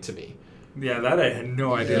horrifying to me. Yeah, that I had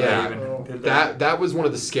no idea that even did that. That was one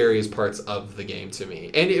of the scariest parts of the game to me.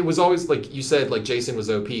 And it was always, like you said, like Jason was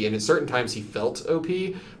OP, and at certain times he felt OP,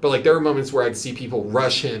 but like there were moments where I'd see people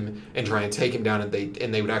rush him and try and take him down, and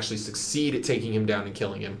they would actually succeed at taking him down and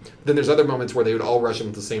killing him. Then there's other moments where they would all rush him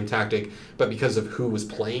with the same tactic, but because of who was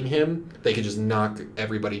playing him, they could just knock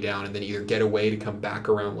everybody down and then either get away to come back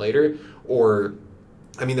around later, or...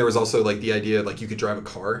 I mean, there was also, like, the idea, like, you could drive a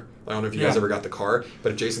car. I don't know if you guys ever got the car,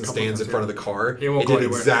 but if Jason stands in front of the car, it did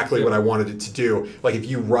exactly what I wanted it to do. Like, if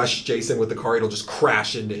you rush Jason with the car, it'll just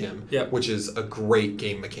crash into him, which is a great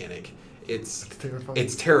game mechanic. It's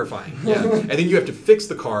terrifying. Yeah. And then you have to fix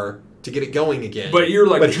the car to get it going again. But you're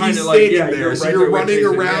like trying to like there, so you're running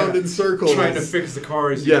around in circles, trying to fix the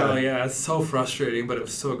cars. You know, it's so frustrating, but it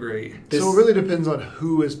was so great. So it really depends on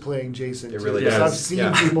who is playing Jason. It really does. I've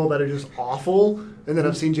seen people that are just awful, and then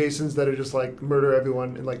I've seen Jasons that are just like murder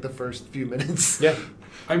everyone in like the first few minutes. Yeah.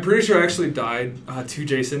 I'm pretty sure I actually died to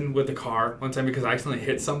Jason with the car one time because I accidentally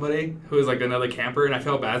hit somebody who was like another camper, and I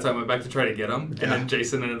felt bad, so I went back to try to get him, and then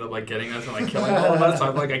Jason ended up like getting us and like killing all of us.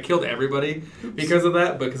 So I killed everybody because of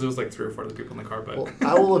that, because it was like 3 or 4 other people in the car. But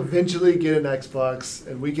I will eventually get an Xbox,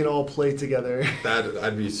 and we can all play together.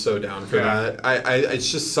 I'd be so down for that. It's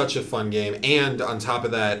just such a fun game, and on top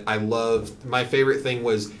of that, my favorite thing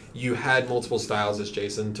was you had multiple styles as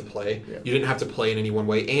Jason to play. Yeah. You didn't have to play in any one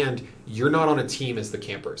way, and you're not on a team as the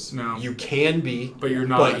campers. No. You can be, but you're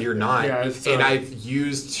not. Yeah, and I've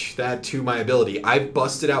used that to my ability. I've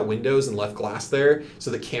busted out windows and left glass there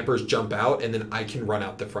so that campers jump out, and then I can run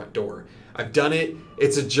out the front door. I've done it.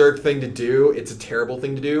 It's a jerk thing to do. It's a terrible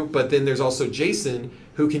thing to do. But then there's also Jason,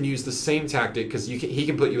 who can use the same tactic because he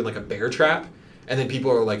can put you in like a bear trap, and then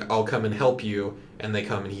people are like, I'll come and help you, and they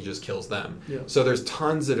come and he just kills them. Yeah. So there's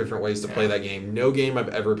tons of different ways to play that game. No game I've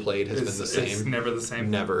ever played has been the same. It's never the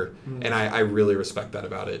same. Never. Mm-hmm. And I really respect that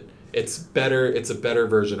about it. It's better. It's a better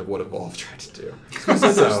version of what Evolve tried to do.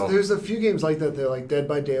 There's a few games like that. They're like Dead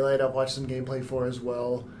by Daylight. I've watched some gameplay for as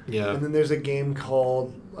well. Yeah. And then there's a game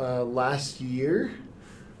called Last Year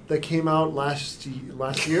that came out last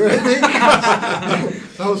year, I think.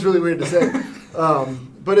 That was really weird to say.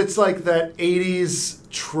 But it's like that 80s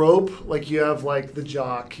trope. Like you have like the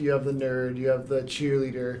jock, you have the nerd, you have the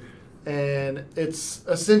cheerleader. And it's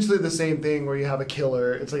essentially the same thing where you have a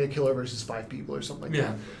killer. It's like a killer versus 5 people or something like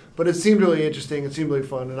that. But it seemed really interesting. It seemed really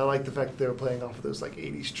fun, and I like the fact that they were playing off of those like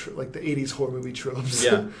 80s, like the 80s horror movie tropes.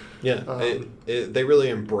 Yeah. They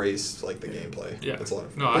really embraced like the gameplay. Yeah, it's a lot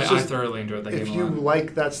of fun. No, I thoroughly enjoyed that game. If you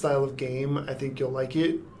like that style of game, I think you'll like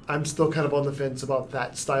it. I'm still kind of on the fence about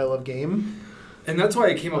that style of game. And that's why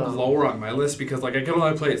it came up lower on my list, because like I could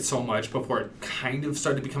only play it so much before it kind of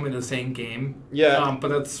started becoming the same game. Yeah. But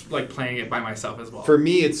that's like playing it by myself as well. For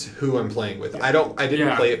me, it's who I'm playing with. I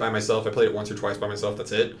didn't play it by myself. I played it once or twice by myself.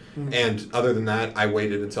 That's it. Mm-hmm. And other than that, I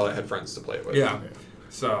waited until I had friends to play it with. Yeah.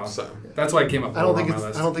 So that's why it came up lower on my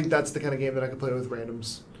list. I don't think that's the kind of game that I could play with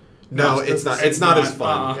randoms. No, it's not. It's not as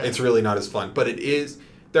fun. It's really not as fun. But it is.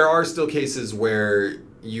 There are still cases where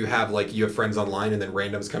you have friends online and then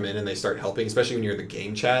randoms come in and they start helping, especially when you're in the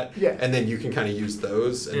game chat. Yeah. And then you can kind of use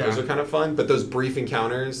those, and those are kind of fun. But those brief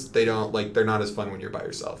encounters, they're not as fun when you're by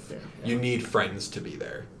yourself. Yeah. You need friends to be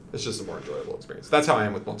there. It's just a more enjoyable experience. That's how I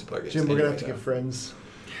am with multiplayer games. Jim, we're gonna have to get friends.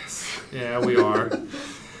 Yes. Yeah, we are.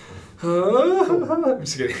 I'm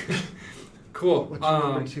just kidding. Cool. What's your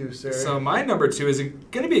number 2, sir? So my number 2 is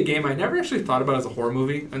going to be a game I never actually thought about as a horror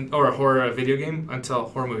movie or a horror video game until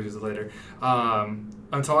horror movies later.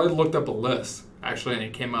 Until I looked up a list, actually, and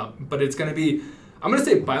it came up. But it's going to be, I'm going to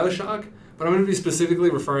say BioShock, but I'm going to be specifically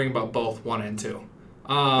referring about both 1 and 2.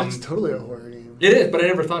 That's totally a horror game. It is, but I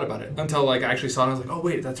never thought about it until I actually saw it. And I was like, oh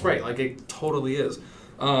wait, that's right. It totally is.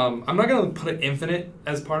 I'm not going to put Infinite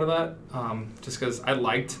as part of that, just because I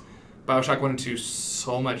liked BioShock 1 and 2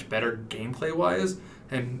 so much better gameplay-wise,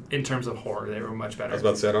 and in terms of horror, they were much better. I was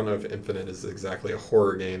about to say, I don't know if Infinite is exactly a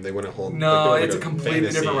horror game. They went a whole... No, it's a completely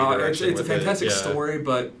different route. It's a fantastic story,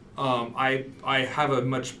 but I have a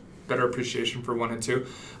much better appreciation for 1 and 2.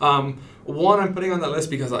 1 I'm putting on that list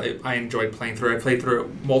because I enjoyed playing through it. I played through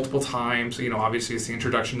it multiple times. Obviously it's the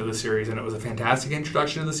introduction to the series, and it was a fantastic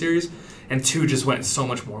introduction to the series. And 2 just went so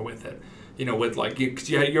much more with it. With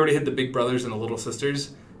you already had the big brothers and the little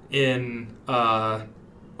sisters in,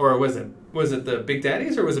 or was it the Big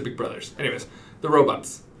Daddies or was it Big Brothers? Anyways, the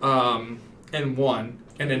robots in 1,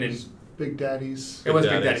 and then in Big Daddies. It was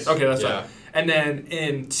Big Daddies. Okay, that's right. And then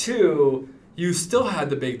in 2, you still had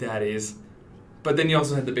the Big Daddies, but then you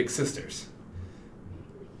also had the Big Sisters.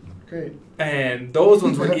 Great. And those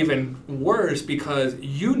ones were even worse because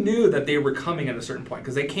you knew that they were coming at a certain point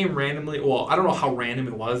because they came randomly. Well, I don't know how random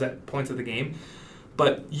it was at points of the game,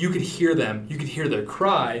 but you could hear them. You could hear their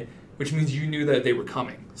cry, which means you knew that they were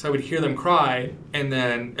coming. So I would hear them cry and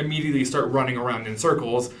then immediately start running around in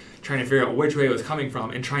circles, trying to figure out which way it was coming from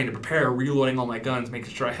and trying to prepare, reloading all my guns,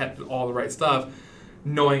 making sure I had all the right stuff,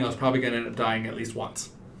 knowing I was probably going to end up dying at least once,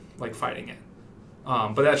 fighting it.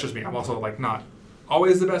 But that's just me. I'm also, not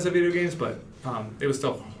always the best at video games, but it was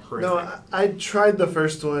still horrific. No, I tried the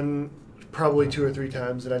first one probably 2 or 3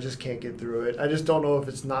 times, and I just can't get through it. I just don't know if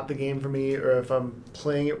it's not the game for me or if I'm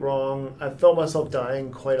playing it wrong. I felt myself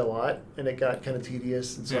dying quite a lot, and it got kind of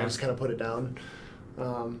tedious, and so I just kind of put it down.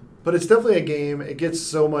 But it's definitely a game. It gets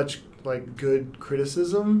so much good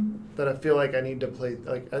criticism that I feel like I need to play.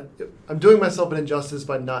 I'm doing myself an injustice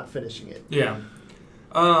by not finishing it. Yeah.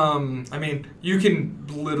 I mean, you can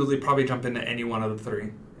literally probably jump into any one of the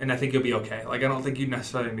 3, and I think you'll be okay. I don't think you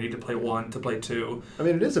necessarily need to play 1 to play 2. I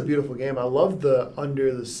mean, it is a beautiful game. I love the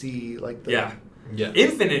under the sea, Yeah.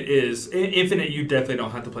 Infinite, you definitely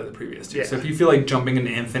don't have to play the previous 2. Yeah. So if you feel like jumping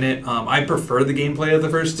into Infinite, I prefer the gameplay of the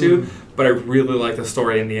first 2, but I really like the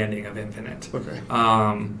story and the ending of Infinite. Okay.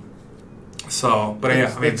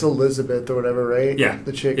 It's Elizabeth or whatever, right? Yeah.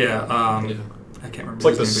 The chick. Yeah. I can't remember. It's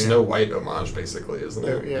like the Snow White homage, basically, isn't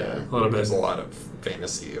it? Yeah. A little bit. There's a lot of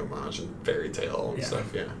fantasy homage and fairy tale and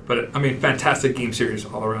stuff, yeah. But, fantastic game series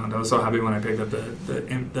all around. I was so happy when I picked up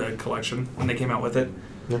the collection when they came out with it.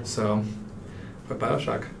 Yeah. So, but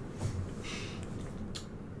BioShock.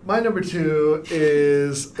 My number 2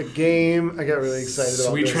 is a game I got really excited about.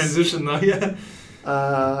 Sweet transition, though, yeah.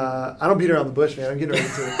 I don't beat around the bush, man. I'm getting ready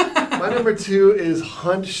to. My number 2 is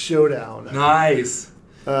Hunt Showdown. Nice.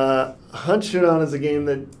 Hunt Showdown is a game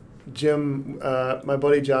that Jim, my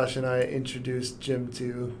buddy Josh, and I introduced Jim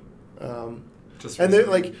to. And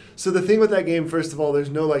they're so the thing with that game, first of all, there's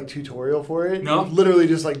no tutorial for it. No, you literally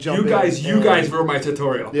just jump in. You guys wrote my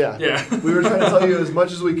tutorial. Yeah. We were trying to tell you as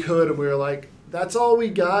much as we could, and we were like, that's all we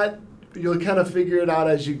got. You'll kind of figure it out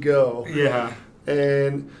as you go. Yeah.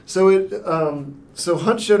 And so so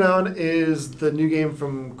Hunt Showdown is the new game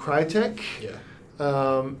from Crytek. Yeah.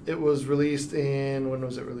 It was released when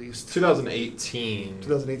was it released? 2018.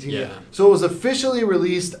 2018. Yeah. So it was officially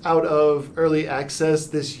released out of early access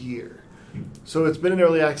this year. So it's been in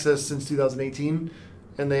early access since 2018,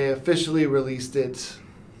 and they officially released it,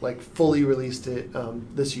 fully released it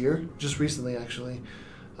this year, just recently actually.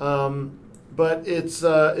 But it's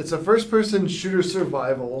a first-person shooter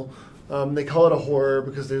survival. They call it a horror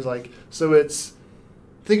because there's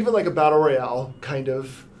think of it like a battle royale kind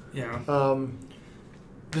of. Yeah.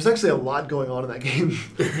 There's actually a lot going on in that game.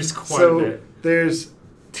 There's quite a bit. There's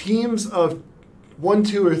teams of 1,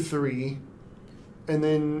 2, or 3, and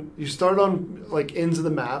then you start on like ends of the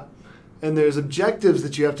map, and there's objectives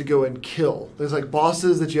that you have to go and kill. There's like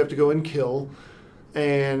bosses that you have to go and kill,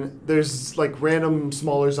 and there's like random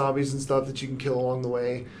smaller zombies and stuff that you can kill along the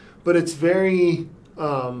way. But it's very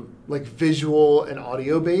like visual and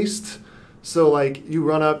audio based. So, like, you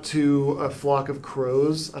run up to a flock of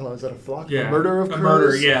crows. I don't know, is that a flock? Yeah. A murder of crows? A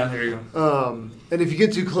murder, yeah, there you go. And if you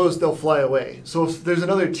get too close, they'll fly away. So if there's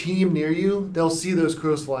another team near you, they'll see those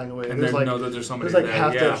crows flying away. And there's they like, know that there's somebody there's like there,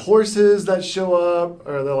 half-dead horses that show up,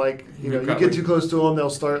 or they're like, you get too close to them, they'll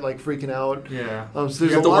start like freaking out. Yeah. So you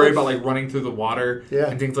there's have a to lot worry of, about like running through the water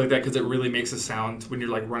and things like that because it really makes a sound when you're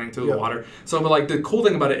like running through the water. So, but like the cool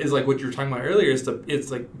thing about it is like what you were talking about earlier is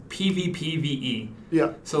it's like PvPvE.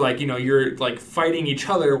 Yeah. So like you're like fighting each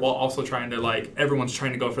other while also trying to like everyone's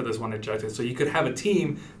trying to go for this one objective. So you could have a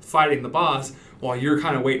team fighting the boss while you're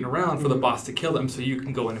kind of waiting around for the boss to kill them so you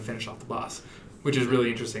can go in and finish off the boss, which is really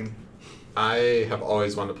interesting. I have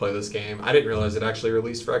always wanted to play this game. I didn't realize it actually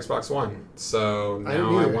released for Xbox One, so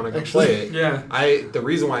now I want to go play it. Yeah. The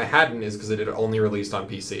reason why I hadn't is because it had only released on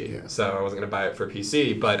PC, so I wasn't going to buy it for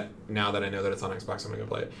PC. But now that I know that it's on Xbox, I'm going to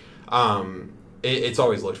go play it. It's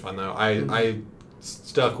always looked fun though. I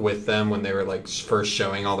stuck with them when they were like first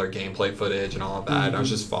showing all their gameplay footage and all of that. I was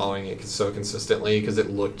just following it so consistently because it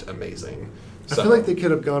looked amazing. I feel like they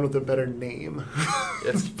could have gone with a better name.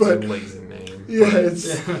 It's a lazy name. Yeah,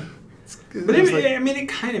 it's. Yeah. But I mean, it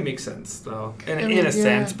kind of makes sense, though, in a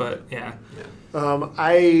sense. But yeah.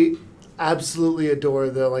 I absolutely adore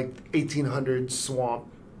the like 1800s swamp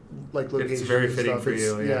like location. It's very fitting for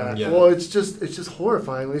you. Yeah. Well, it's just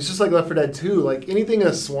horrifying. It's just like Left 4 Dead 2. Like anything in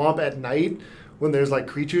a swamp at night when there's like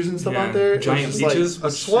creatures and stuff out there. Giant leeches.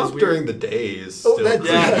 Like, a swamp during the day is still creepy.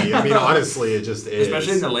 I mean, honestly, it just is.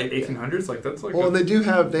 Especially in the late 1800s, like that's like. Well, and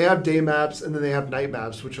they have day maps and then they have night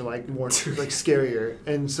maps, which are like more like scarier.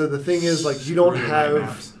 And so the thing is, like, you don't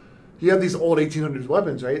have. You have these old 1800s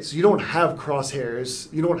weapons, right? So you don't have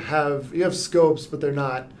crosshairs. You have scopes, but they're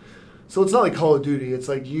not. So it's not like Call of Duty. It's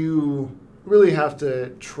like you really have to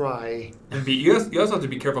try. And you also have to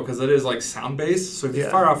be careful because it is like sound based. So if you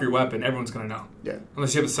fire off your weapon, everyone's gonna know. Yeah.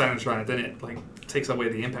 Unless you have a silencer on it, then it like takes away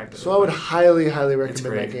the impact. So I would highly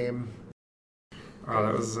recommend that game. Oh,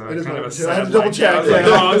 that was kind of a sad. I had to double check.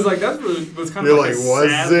 I was like, that was kind of like a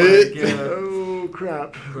sad, Oh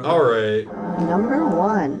crap! All right. Number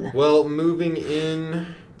 1. Well, moving in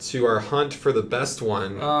to our hunt for the best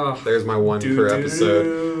one. There's my one per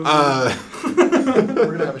episode.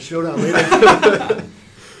 We're gonna have a showdown later.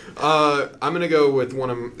 I'm gonna go with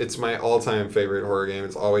it's my all-time favorite horror game.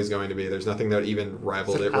 It's always going to be. There's nothing that even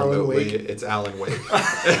rivaled it remotely. It's Alan Wake.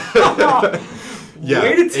 Yeah,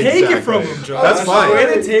 way to take it from him, Josh. That's fine.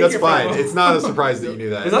 That's fine. It's not a surprise that you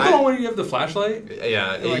knew that. Is that the one where you have the flashlight?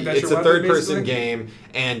 Yeah, like it's a third-person game,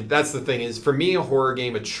 and that's the thing is, for me,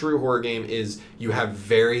 a true horror game is you have a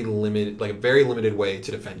very limited way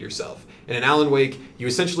to defend yourself. And in Alan Wake, you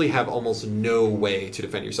essentially have almost no way to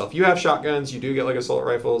defend yourself. You have shotguns, you do get like assault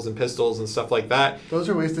rifles and pistols and stuff like that. Those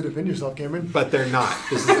are ways to defend yourself, Cameron. But they're not.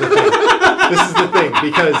 This is the thing. This is the thing,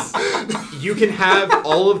 because you can have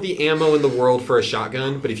all of the ammo in the world for a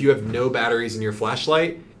shotgun, but if you have no batteries in your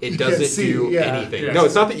flashlight, it doesn't do anything. Yes. No,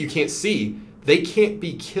 it's not that you can't see. They can't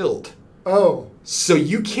be killed. Oh. So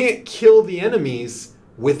you can't kill the enemies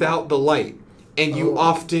without the light. And you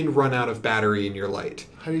often run out of battery in your light.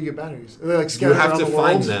 How do you get batteries? Are they like you have to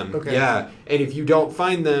find world? them. Okay. Yeah. And if you don't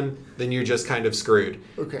find them, then you're just kind of screwed.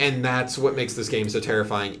 Okay. And that's what makes this game so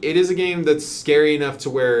terrifying. It is a game that's scary enough to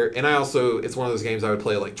where, and it's one of those games I would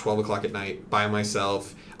play at like 12 o'clock at night by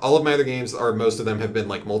myself. All of my other games, or most of them, have been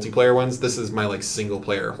like multiplayer ones. This is my like single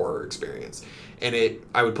player horror experience. And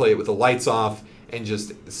I would play it with the lights off and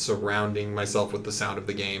just surrounding myself with the sound of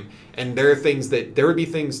the game. And there would be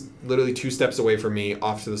things literally 2 steps away from me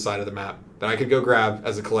off to the side of the map that I could go grab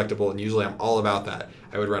as a collectible, and usually I'm all about that.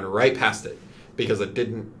 I would run right past it because I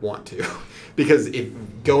didn't want to. Because if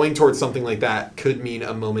going towards something like that could mean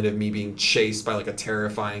a moment of me being chased by like a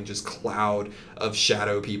terrifying just cloud of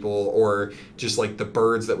shadow people, or just like the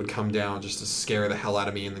birds that would come down just to scare the hell out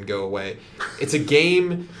of me and then go away. It's a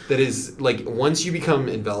game that is like, once you become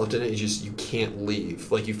enveloped in it, you can't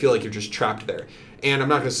leave. Like you feel like you're just trapped there. And I'm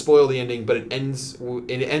not going to spoil the ending, but it ends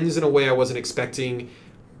in a way I wasn't expecting.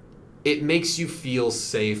 It makes you feel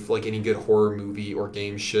safe like any good horror movie or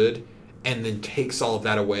game should, and then takes all of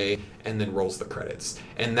that away and then rolls the credits.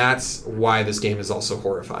 And that's why this game is also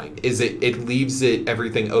horrifying, is it leaves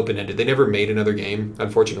everything open-ended. They never made another game,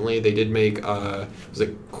 unfortunately. They did make, was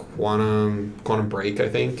it Quantum Break, I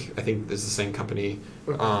think? I think this is the same company.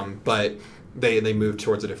 But They moved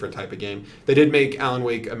towards a different type of game. They did make Alan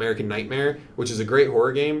Wake American Nightmare, which is a great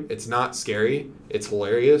horror game. It's not scary. It's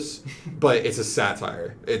hilarious, but it's a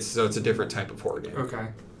satire. It's a different type of horror game. Okay.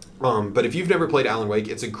 But if you've never played Alan Wake,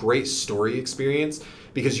 it's a great story experience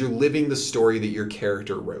because you're living the story that your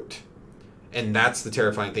character wrote. And that's the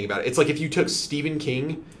terrifying thing about it. It's like if you took Stephen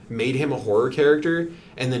King, made him a horror character,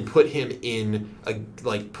 and then put him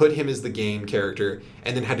as the game character,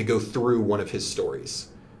 and then had to go through one of his stories.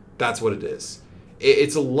 That's what it is.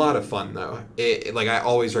 It's a lot of fun, though. I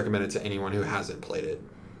always recommend it to anyone who hasn't played it.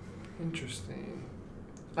 Interesting.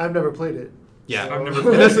 I've never played it. Yeah, I've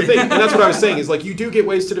never and that's the thing. And that's what I was saying is you do get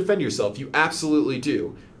ways to defend yourself. You absolutely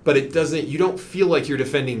do. But it doesn't. You don't feel like you're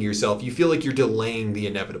defending yourself. You feel like you're delaying the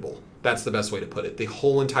inevitable. That's the best way to put it. The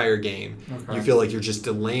whole entire game, you feel like you're just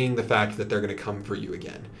delaying the fact that they're going to come for you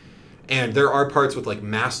again. And there are parts with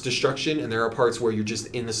mass destruction, and there are parts where you're just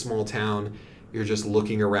in the small town. You're just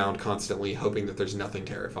looking around constantly, hoping that there's nothing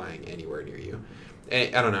terrifying anywhere near you.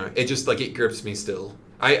 And I don't know. It just it grips me still.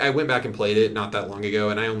 I went back and played it not that long ago,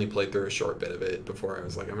 and I only played through a short bit of it before I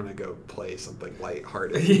was like, I'm going to go play something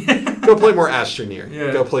lighthearted. Go play more Astroneer.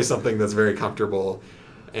 Yeah. Go play something that's very comfortable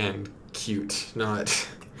and cute, not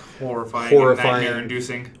horrifying.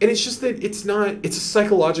 Nightmare-inducing. And it's just that it's a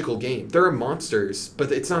psychological game. There are monsters,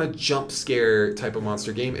 but it's not a jump scare type of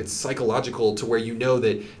monster game. It's psychological to where you know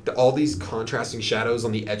that all these contrasting shadows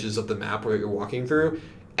on the edges of the map where you're walking through,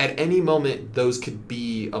 at any moment, those could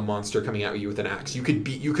be a monster coming at you with an axe. You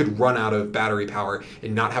could run out of battery power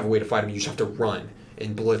and not have a way to fight them. You just have to run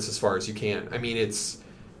and blitz as far as you can. I mean, it's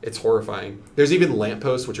horrifying. There's even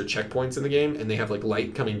lampposts, which are checkpoints in the game, and they have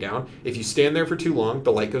light coming down. If you stand there for too long,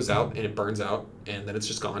 the light goes out and it burns out, and then it's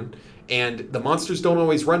just gone. And the monsters don't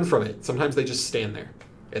always run from it. Sometimes they just stand there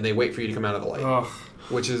and they wait for you to come out of the light,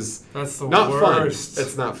 which is that's not worst. fun.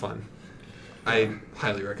 It's not fun. I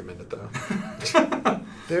highly recommend it though.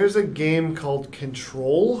 There's a game called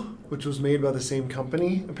Control, which was made by the same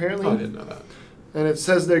company, apparently. Oh, I didn't know that. And it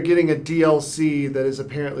says they're getting a DLC that is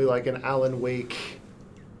apparently an Alan Wake.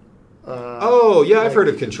 I've heard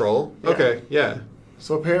of Control. Yeah. Okay, yeah.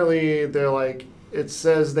 So apparently they're it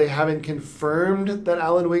says they haven't confirmed that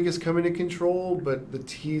Alan Wake is coming to Control, but the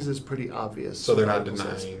tease is pretty obvious. So they're not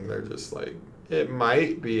denying. They're just it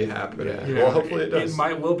might be happening. Yeah. Well, hopefully it does. It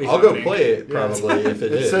might will be I'll happening. go play it probably if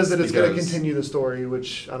it is. It says that it's going to continue the story,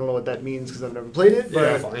 which I don't know what that means because I've never played it.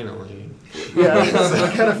 Yeah, But finally. yeah, so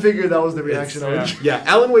I kind of figured that was the reaction I would get. Yeah,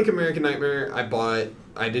 Alan Wake American Nightmare, I bought.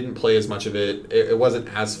 I didn't play as much of it. It wasn't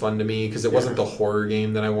as fun to me because it wasn't the horror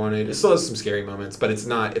game that I wanted. It still has some scary moments, but it's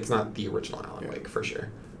not the original Alan Wake for sure.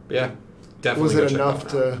 But yeah, definitely. Was it enough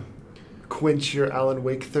to quench your Alan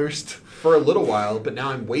Wake thirst? For a little while, but now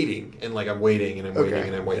I'm waiting, and I'm waiting, and I'm waiting,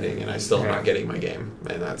 and I'm waiting, and I still am not getting my game,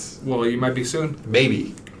 and that's... Well, you might be soon.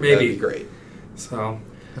 Maybe. That'd be great. So...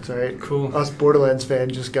 That's all right. Cool. Us Borderlands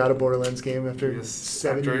fans just got a Borderlands game after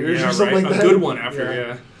 7 years or something like that. A good one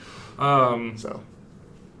after, So,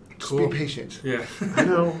 cool. just be patient. Yeah. I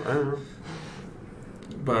know.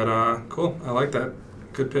 But, cool. I like that.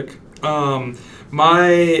 Good pick.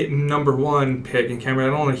 My number one pick, and Cameron,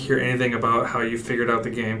 I don't want to hear anything about how you figured out the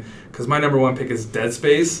game, because my number one pick is Dead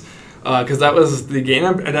Space, because that was the game,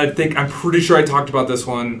 and I'm pretty sure I talked about this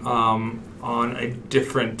one on a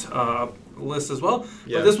different list as well.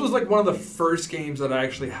 Yeah. But this was one of the first games that I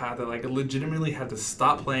actually had that legitimately had to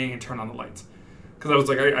stop playing and turn on the lights, because I was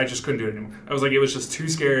I just couldn't do it anymore. I was it was just too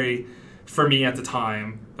scary for me at the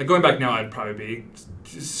time. Going back now, I'd probably be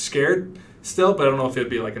just scared still, but I don't know if it'd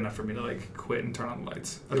be enough for me to quit and turn on the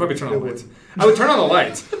lights. I'd probably turn on the lights. I would turn on the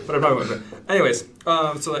lights, but I probably wouldn't. Anyways,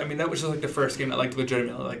 so I mean that was just the first game that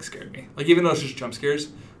legitimately scared me. Even though it's just jump scares,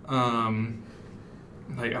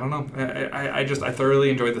 I don't know. I thoroughly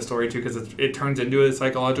enjoyed the story too because it turns into a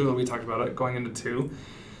psychological. We talked about it going into 2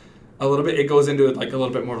 a little bit. It goes into it a little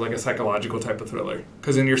bit more of a psychological type of thriller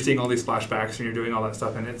because then you're seeing all these flashbacks and you're doing all that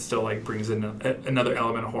stuff and it still brings in another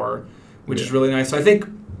element of horror, which is really nice. So I think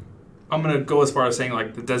I'm going to go as far as saying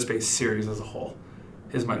the Dead Space series as a whole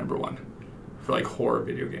is my number one for horror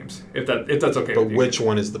video games. If that's okay but with you. Which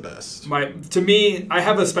one is the best? To me, I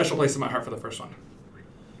have a special place in my heart for the first one.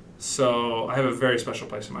 So I have a very special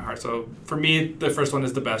place in my heart. So for me, the first one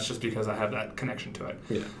is the best just because I have that connection to it.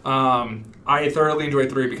 Yeah. I thoroughly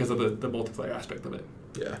enjoyed 3 because of the multiplayer aspect of it.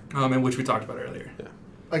 Yeah. And which we talked about earlier. Yeah.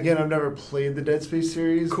 Again, I've never played the Dead Space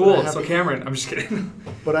series. Cool. So Cameron, I'm just kidding.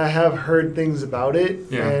 But I have heard things about it.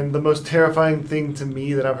 Yeah. And the most terrifying thing to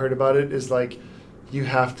me that I've heard about it is you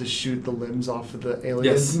have to shoot the limbs off of the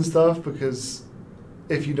aliens and stuff because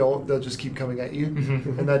if you don't, they'll just keep coming at you,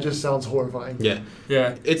 and that just sounds horrifying. Yeah.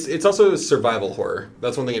 Yeah. It's also survival horror.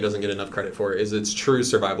 That's one thing it doesn't get enough credit for, is it's true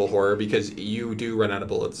survival horror, because you do run out of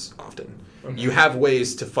bullets often. Okay. You have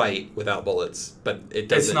ways to fight without bullets, but it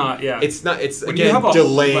doesn't. It's not, yeah. It's not, it's, when again,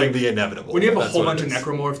 delaying the inevitable. When you have a whole bunch of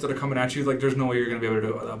necromorphs that are coming at you, like, there's no way you're going to be able to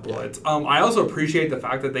do it without bullets. Yeah. I also appreciate the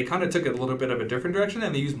fact that they kind of took it a little bit of a different direction,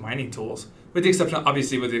 and they used mining tools. With the exception of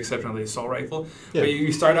the assault rifle. Yeah. But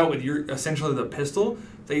you start out with essentially the pistol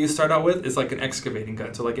that you start out with is like an excavating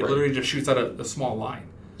gun. So, like, it literally just shoots out a small line.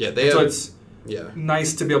 Yeah, so it's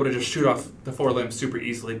nice to be able to just shoot off the forelimbs super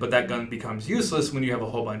easily, but that gun becomes useless when you have a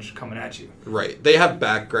whole bunch coming at you. Right. They have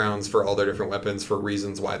backgrounds for all their different weapons for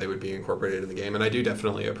reasons why they would be incorporated in the game, and I do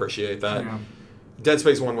definitely appreciate that. Yeah. Dead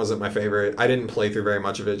Space 1 wasn't my favorite. I didn't play through very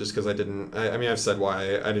much of it just because I didn't... I mean, I've said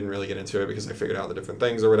why I didn't really get into it because I figured out the different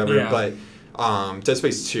things or whatever, but... Dead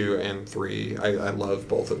Space 2 and 3, I love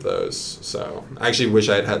both of those. So I actually wish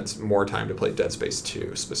I had more time to play Dead Space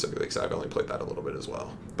 2 specifically, because I've only played that a little bit as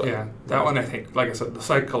well. But, yeah, that one, I think, like I said, the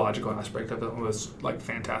psychological aspect of it was, like,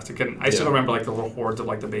 fantastic. And I still remember, like, the little hordes of,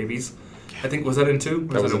 like, the babies. I think, was that in 2?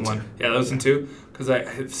 That was in 1. Yeah, that was in 2. Because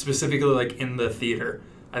I specifically, like, in the theater,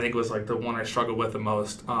 I think was, like, the one I struggled with the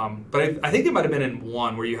most. But I think it might have been in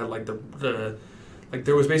 1 where you had, like, like,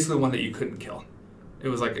 there was basically one that you couldn't kill. It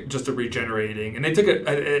was like just a regenerating, and they took it.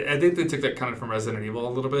 I think they took that kind of from Resident Evil a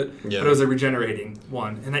little bit, but it was a regenerating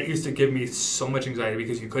one, and that used to give me so much anxiety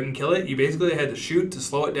because you couldn't kill it. You basically had to shoot to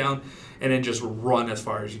slow it down, and then just run as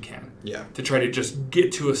far as you can. Yeah. To try to just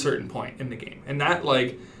get to a certain point in the game, and that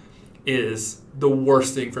like is the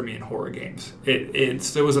worst thing for me in horror games.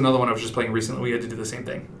 There was another one I was just playing recently. We had to do the same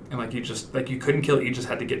thing, and like you couldn't kill it. You just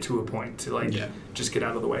had to get to a point to just get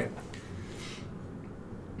out of the way.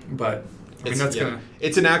 But. I mean,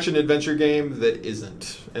 it's an action-adventure game that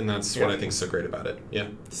isn't, and that's what I think is so great about it. Yeah.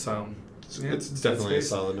 So, it's definitely a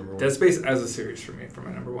solid number 1. Dead Space as a series for me, for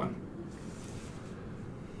my number 1.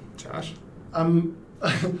 Josh?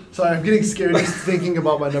 Sorry, I'm getting scared just thinking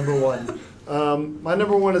about my number 1. My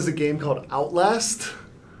number 1 is a game called Outlast.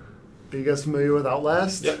 Are you guys familiar with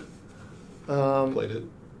Outlast? Yeah. Played it.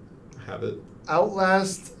 Have it.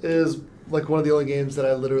 Outlast is... like one of the only games that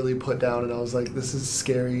I literally put down and I was like, this is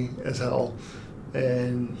scary as hell.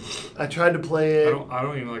 And I tried to play it. I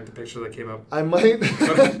don't even like the picture that came up. I might.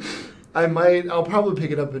 I'll probably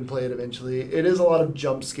pick it up and play it eventually. It is a lot of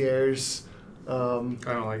jump scares. I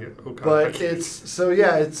don't like it. Oh, God. But it's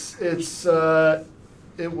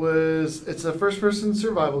a first-person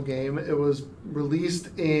survival game. It was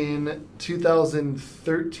released in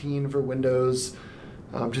 2013 for Windows,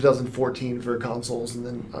 2014 for consoles, and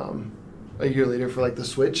then a year later for like the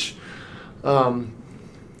Switch. But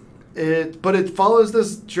it follows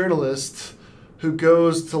this journalist who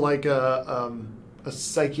goes to like a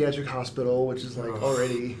psychiatric hospital, which is like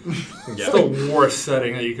already it's the worst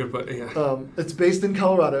setting that you could put. Yeah. It's based in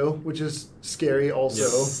Colorado, which is scary also.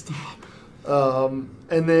 Yes. Stop.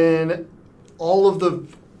 And then all of the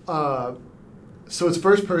so it's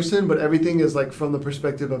first person, but everything is like from the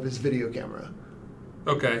perspective of his video camera.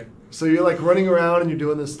 Okay. So you're like running around and you're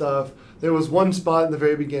doing this stuff. There was one spot in the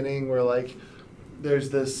very beginning where like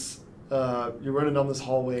there's this you're running down this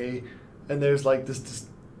hallway and there's like this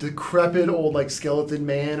decrepit old like skeleton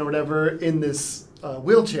man or whatever in this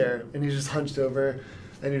wheelchair, and he's just hunched over,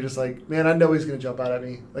 and you're just like, man, I know he's gonna jump out at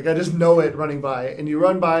me. Like I just know it running by, and you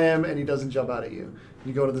run by him and he doesn't jump out at you.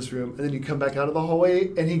 You go into this room, and then you come back out of the hallway,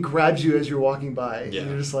 and he grabs you as you're walking by. Yeah. And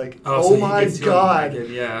you're just like, oh so my God.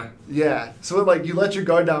 Yeah. So, like, you let your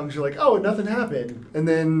guard down because you're like, oh, nothing happened. And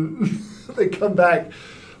then they come back.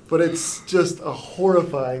 But it's just a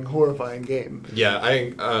horrifying, horrifying game. Yeah,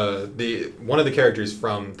 one of the characters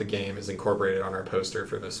from the game is incorporated on our poster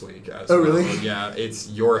for this week as well. Oh, really? Yeah,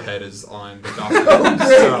 your head is on the doctor.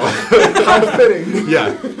 Oh, great. So. How fitting.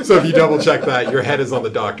 Yeah, so if you double check that, your head is on the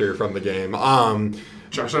doctor from the game.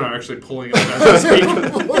 Josh and I are actually pulling it as we speak.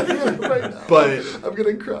 Right now. But I'm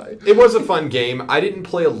going to cry. It was a fun game. I didn't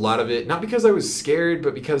play a lot of it, not because I was scared,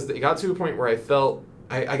 but because it got to a point where I felt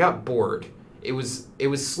I got bored. It was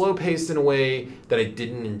slow paced in a way that I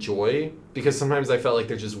didn't enjoy, because sometimes I felt like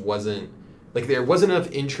there wasn't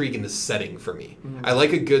enough intrigue in the setting for me. Mm-hmm. I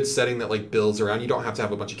like a good setting that like builds around. You don't have to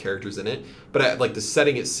have a bunch of characters in it, but I like the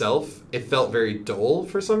setting itself. It felt very dull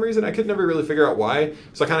for some reason. I could never really figure out why,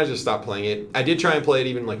 so I kind of just stopped playing it. I did try and play it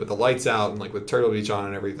even like with the lights out and like with Turtle Beach on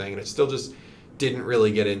and everything, and I still just didn't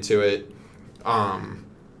really get into it.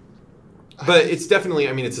 But it's definitely,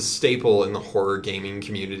 I mean, it's a staple in the horror gaming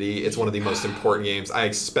community. It's one of the most important games. I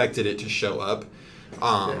expected it to show up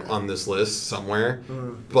on this list somewhere.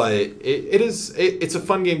 But it's a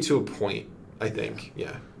fun game to a point, I think.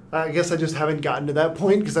 Yeah. I guess I just haven't gotten to that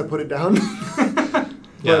point because I put it down.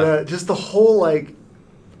 Yeah. But just the whole, like,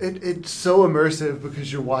 it's so immersive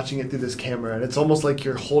because you're watching it through this camera, and it's almost like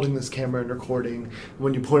you're holding this camera and recording.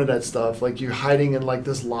 When you point it at stuff, like you're hiding in like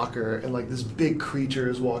this locker, and like this big creature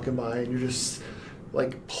is walking by, and you're just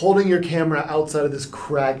like holding your camera outside of this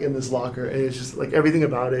crack in this locker, and it's just like everything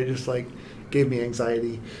about it just like gave me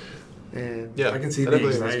anxiety. And Yeah, I can see I the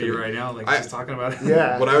definitely think anxiety it's good. right now, like just talking about it.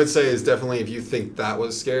 Yeah. What I would say is definitely if you think that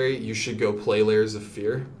was scary, you should go play Layers of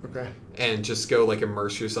Fear. Okay. And just go like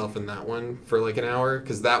immerse yourself in that one for like an hour,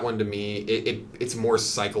 because that one to me it's more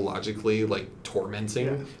psychologically like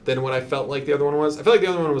tormenting than what I felt like the other one was. I feel like the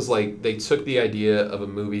other one was like they took the idea of a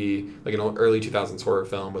movie like an early 2000s horror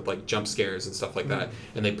film with like jump scares and stuff like that,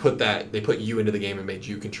 and they put you into the game and made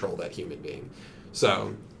you control that human being.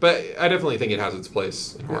 So, but I definitely think it has its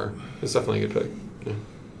place in horror. It's definitely a good pick. Yeah.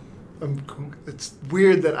 It's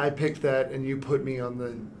weird that I picked that and you put me on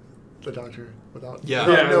the Doctor without. Yeah.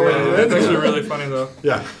 without knowing Yeah, that. that's actually really funny though.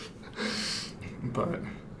 Yeah. But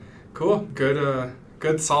cool,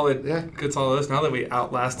 good solid list. Now that we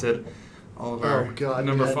outlasted all of our God,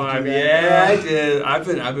 number you had to 5, do that. I did.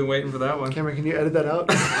 I've been waiting for that one. Cameron, can you edit that out?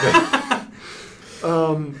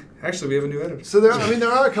 Actually, we have a new editor. So there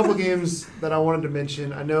are a couple games that I wanted to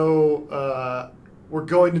mention. I know we're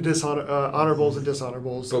going to honorables and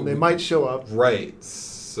dishonorables, But and they might show up. Right.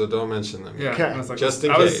 So don't mention them. Yeah, Okay. I was like, Just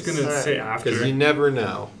in I was case. gonna All right. say after. Because you never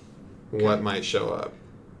know what might show up.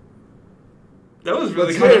 That was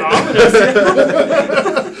really Let's kind hear of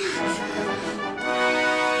ominous.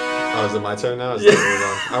 Oh, is it my turn now?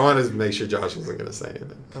 I wanted to make sure Josh wasn't going to say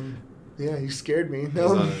anything. Yeah, you scared me. He's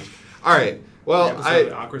on it. All right. Well, Yeah, besides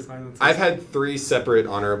the awkward silence. I've had 3 separate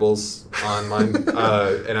honorables on mine,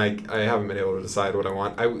 and I haven't been able to decide what I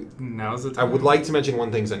want. Now's the I time. would like to mention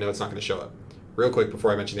one thing because I know it's not going to show up. Real quick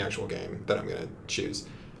before I mention the actual game that I'm going to choose.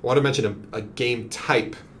 I want to mention a game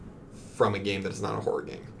type from a game that is not a horror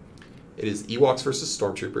game. It is Ewoks versus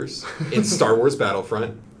Stormtroopers in Star Wars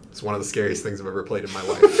Battlefront. It's one of the scariest things I've ever played in my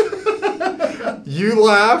life. You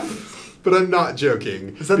laugh, but I'm not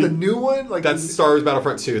joking. Is that the new one? Like That's Star Wars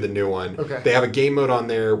Battlefront 2, the new one. Okay. They have a game mode on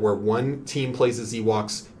there where one team plays as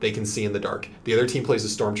Ewoks, they can see in the dark. The other team plays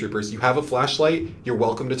as Stormtroopers. You have a flashlight, you're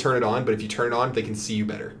welcome to turn it on, but if you turn it on, they can see you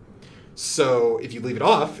better. So if you leave it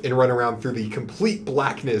off and run around through the complete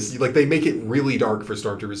blackness, they make it really dark for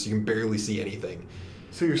Stormtroopers so you can barely see anything.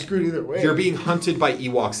 So you're screwed either way. You're being hunted by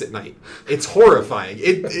Ewoks at night. It's horrifying.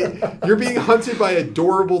 You're being hunted by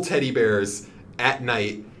adorable teddy bears at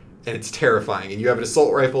night, and it's terrifying. And you have an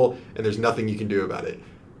assault rifle, and there's nothing you can do about it.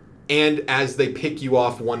 And as they pick you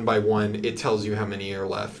off one by one, it tells you how many are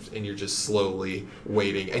left, and you're just slowly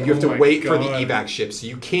waiting. And you have to wait for the evac ship, so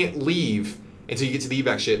you can't leave until you get to the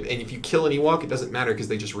evac ship. And if you kill an Ewok, it doesn't matter because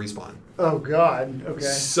they just respawn. Oh, God. Okay.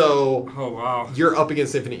 So Oh, wow. you're up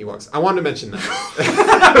against infinite Ewoks. I wanted to mention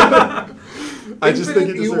that. I just think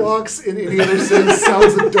it deserves... Ewoks in any other sense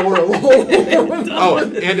sounds adorable. Oh,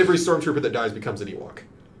 and every stormtrooper that dies becomes an Ewok.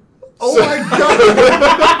 Oh my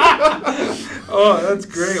God! Oh, that's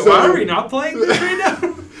great. So- Why are we not playing this right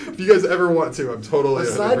now? If you guys ever want to, I'm totally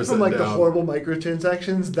Aside 100% from the down. horrible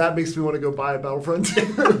microtransactions, that makes me want to go buy a Battlefront 2.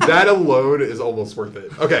 That alone is almost worth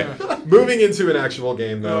it. Okay, moving into an actual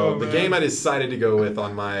game though. Oh, the man. game I decided to go with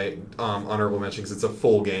on my honorable mention, because it's a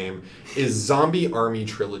full game, is Zombie Army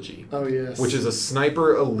Trilogy. Oh, yes. Which is a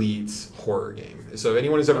Sniper Elite horror game. So if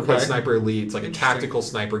anyone who's ever played Okay. Sniper Elite, it's like a Interesting. tactical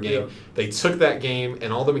sniper game. Yeah. They took that game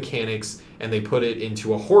and all the mechanics and they put it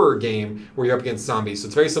into a horror game where you're up against zombies. So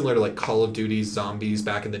it's very similar to like Call of Duty's zombies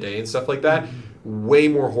back in the day and stuff like that. Way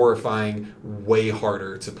more horrifying, way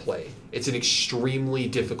harder to play. It's an extremely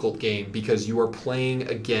difficult game because you are playing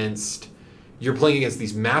against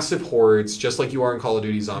these massive hordes, just like you are in Call of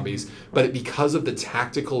Duty Zombies, but because of the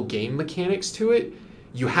tactical game mechanics to it,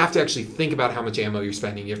 you have to actually think about how much ammo you're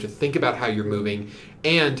spending. You have to think about how you're moving,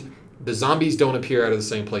 and the zombies don't appear out of the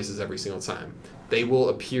same places every single time. They will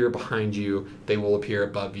appear behind you. They will appear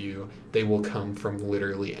above you. They will come from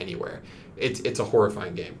literally anywhere. It's a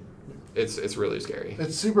horrifying game. It's really scary.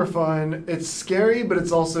 It's super fun. It's scary, but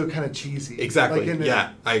it's also kind of cheesy. Exactly. Like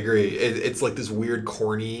Yeah, I agree. It's like this weird,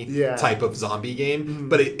 corny type of zombie game,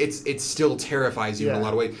 but it still terrifies you in a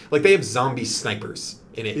lot of ways. Like they have zombie snipers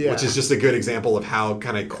in it, which is just a good example of how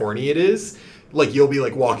kind of corny it is. Like you'll be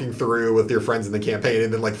like walking through with your friends in the campaign,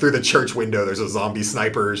 and then like through the church window, there's a zombie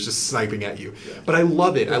sniper just sniping at you. Yeah. But I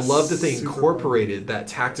love it. I love that they incorporated that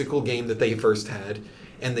tactical game that they first had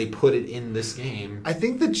and they put it in this game. I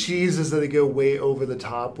think the cheese is that they go way over the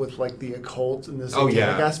top with like the occult and the satanic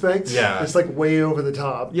aspect. Yeah, it's like way over the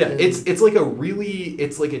top. Yeah, it's like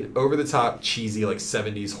an over the top cheesy like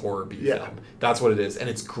 70s horror B film. That's what it is, and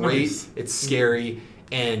it's great. Nice. It's scary.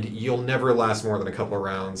 And you'll never last more than a couple of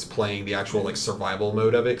rounds playing the actual like survival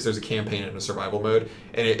mode of it, because there's a campaign and a survival mode,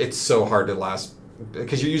 and it's so hard to last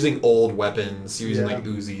because you're using old weapons, you're using like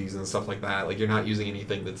Uzis and stuff like that. Like you're not using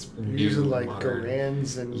anything that's new, using like modern.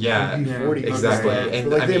 Garans and MP40s. Exactly. And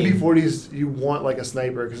like the MP40s, you want like a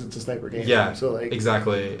sniper because it's a sniper game. Yeah. So like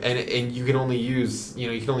exactly, and you can only use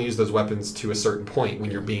those weapons to a certain point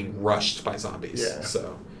when you're being rushed by zombies. Yeah.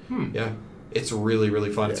 So yeah. It's really,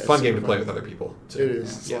 really fun. It's a fun game to play with other people, too. It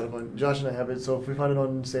is. It's a lot of fun. Josh and I have it, so if we find it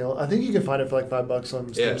on sale, I think you can find it for like $5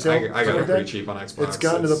 on Steam sale. I got it pretty cheap on Xbox. It's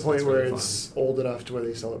gotten to the point where it's old enough to where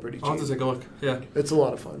they sell it pretty cheap. I'll have to take a look. Yeah. It's a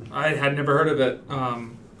lot of fun. I had never heard of it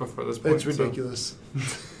before this point. It's ridiculous.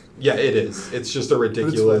 Yeah, it is. It's just a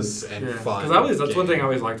ridiculous and fun Because that's one thing I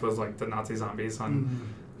always liked was like the Nazi zombies on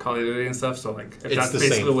Call of Duty and stuff. So like if that's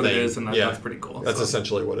basically what it is, and that's pretty cool. That's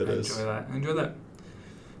essentially what it is. I enjoy that.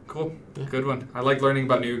 Cool. Yeah. Good one. I like learning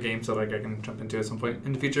about new games that like I can jump into at some point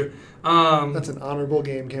in the future. That's an honorable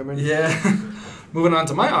game, Cameron. Yeah. Moving on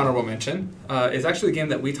to my honorable mention is actually a game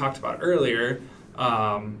that we talked about earlier.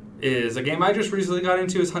 Is a game I just recently got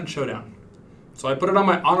into is Hunt Showdown. So I put it on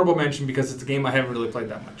my honorable mention because it's a game I haven't really played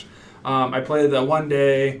that much. I played it that one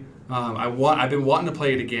day. I've been wanting to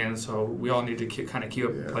play it again, so we all need to kind of queue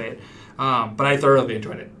up and play it. But I thoroughly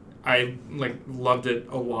enjoyed it. I loved it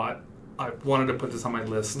a lot. I wanted to put this on my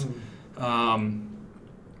list. And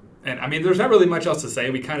I mean, there's not really much else to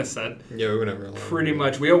say. We kind of said. Yeah, we went over a lot. Pretty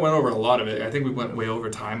much. We went over a lot of it. I think we went way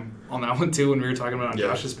over time on that one, too, when we were talking about it on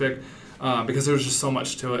Josh's pick. Because there was just so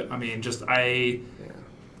much to it. I mean, just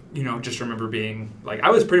remember being, like,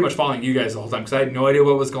 I was pretty much following you guys the whole time because I had no idea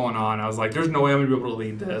what was going on. I was like, there's no way I'm going to be able to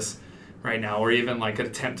lead this right now or even, like,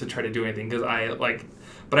 attempt to try to do anything because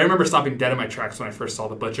But I remember stopping dead in my tracks when I first saw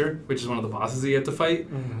the Butcher, which is one of the bosses you have to fight.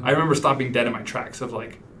 Mm-hmm. I remember stopping dead in my tracks of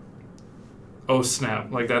like, oh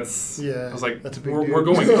snap! Like that's. Yeah. I was like, that's a big we're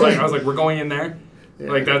going. Like, I was like, we're going in there.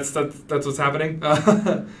 Yeah. Like that's what's happening.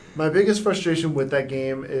 My biggest frustration with that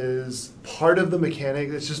game is part of the mechanic.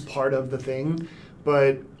 It's just part of the thing.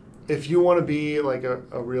 But if you want to be like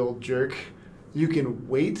a real jerk, you can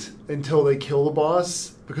wait until they kill the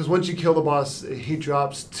boss because once you kill the boss, he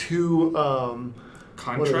drops 2.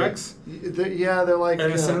 Contracts? They're like...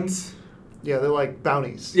 In a sense? Yeah, they're like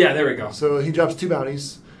bounties. Yeah, there we go. So he drops 2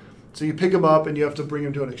 bounties. So you pick him up and you have to bring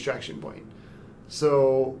him to an extraction point.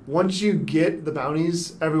 So once you get the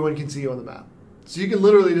bounties, everyone can see you on the map. So you can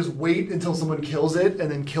literally just wait until someone kills it and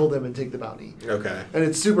then kill them and take the bounty. Okay. And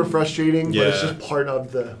it's super frustrating, but it's just part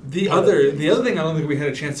of the... The other thing I don't think we had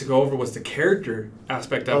a chance to go over was the character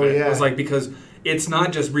aspect of it. Yeah. It was like, because... It's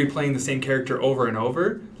not just replaying the same character over and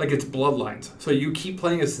over. Like, it's bloodlines. So you keep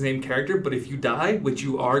playing as the same character, but if you die, which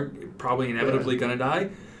you are probably inevitably going to die,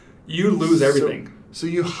 you lose everything. So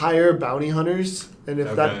you hire bounty hunters, and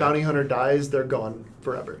if that bounty hunter dies, they're gone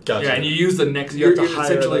forever. Gotcha. Yeah, and you use the next... You have to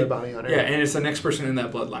hire another bounty hunter. Yeah, and it's the next person in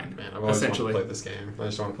that bloodline. Man, I've always wanted to play this game. I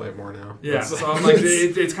just want to play it more now. Yeah, so I'm like,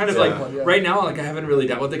 it's kind of right now, like, I haven't really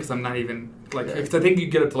dealt with it because I'm not even... Like, I think you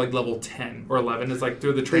get up to, like, level 10 or 11. It's, like,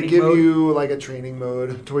 through the training mode. They give you, like, a training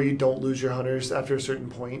mode to where you don't lose your hunters after a certain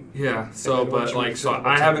point. Yeah, so, but, like, so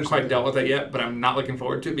I haven't quite dealt with it yet, but I'm not looking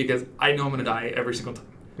forward to it because I know I'm going to die every single time.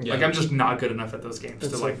 Yeah. Like, I'm just not good enough at those games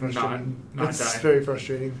to, like, not die. It's very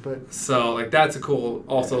frustrating, but... So, like, that's a cool...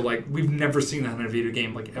 Also, like, we've never seen that in a video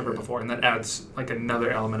game, like, ever before, and that adds, like,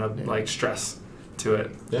 another element of, like, stress to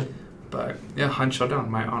it. Yeah. But, yeah, Hunt Showdown,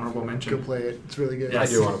 my honorable mention. Go play it. It's really good. Yes.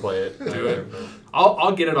 I do want to play it. Do it.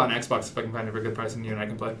 I'll get it on Xbox if I can find it for a good price, and you and I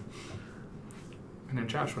can play. And then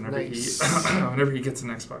Josh, whenever he gets an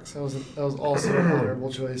Xbox. That was also an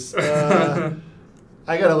honorable choice.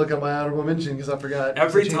 I gotta look up my honorable mention because I forgot.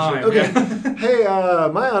 Every time. Okay. Hey,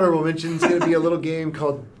 my honorable mention is gonna be a little game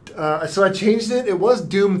called. So I changed it. It was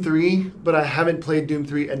Doom 3, but I haven't played Doom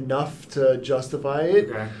 3 enough to justify it.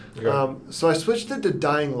 Okay. So I switched it to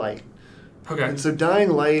Dying Light. Okay. And so Dying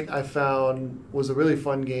Light I found was a really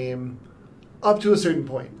fun game up to a certain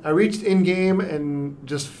point. I reached in-game and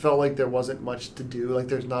just felt like there wasn't much to do. Like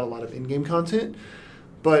there's not a lot of in-game content.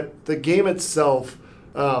 But the game itself...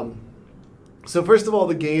 So first of all,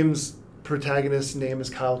 the game's protagonist's name is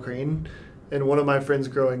Kyle Crane. And one of my friends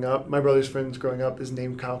growing up, my brother's friends growing up, is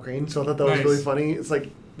named Kyle Crane. So I thought that was really funny. It's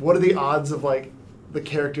like, what are the odds of like the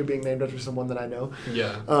character being named after someone that I know?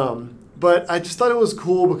 Yeah. But I just thought it was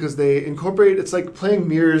cool because they incorporate, it's like playing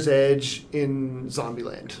Mirror's Edge in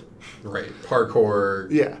Zombieland. Right.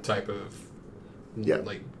 Parkour type of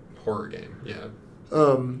like horror game. Yeah.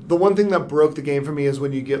 The one thing that broke the game for me is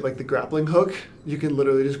when you get like the grappling hook, you can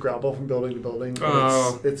literally just grapple from building to building.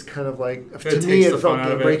 It's kind of like, to me, it felt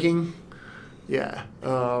game breaking. Yeah,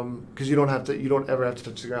 because you don't ever have to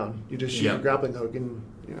touch the ground. You just shoot your grappling hook, and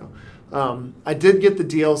I did get the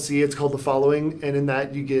DLC. It's called The Following, and in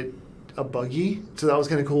that you get a buggy. So that was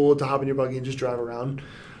kind of cool to hop in your buggy and just drive around.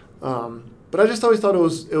 But I just always thought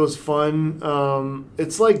it was fun.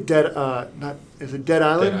 It's like Dead Island? Dead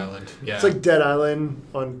Island, yeah. It's like Dead Island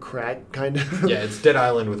on crack, kind of. Yeah, it's Dead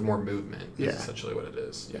Island with more movement. Is essentially what it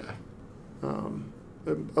is. Yeah.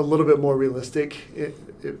 A little bit more realistic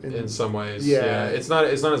in some ways. Yeah. It's not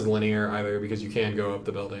as linear either because you can go up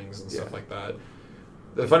the buildings and stuff like that.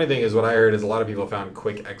 The funny thing is, what I heard is a lot of people found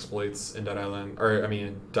quick exploits in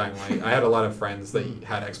in Dying Light. I had a lot of friends that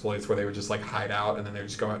had exploits where they would just like hide out and then they would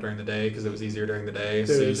just go out during the day because it was easier during the day.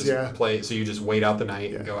 So you just wait out the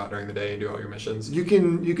night and go out during the day and do all your missions. You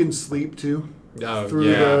can sleep too.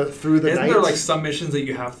 Through the night. Isn't there like some missions that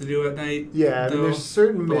you have to do at night? Yeah, there's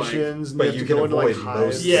certain missions, but you can go avoid into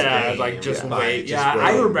most. Yeah, like just wait. Yeah,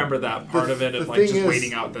 I remember that part of it of like just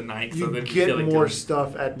waiting out the night. You get more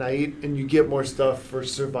stuff at night, and you get more stuff for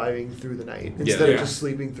surviving through the night instead of just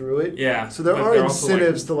sleeping through it. Yeah. So there are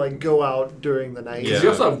incentives to like go out during the night. Because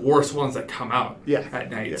you also have worse ones that come out at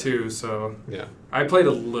night too. So I played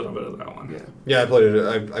a little bit of that one. Yeah, I played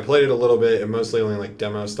it. I played it a little bit, and mostly only like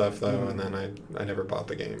demo stuff though, and then I never bought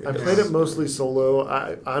the game. I played it mostly solo.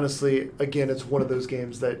 I honestly, again, it's one of those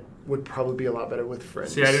games that would probably be a lot better with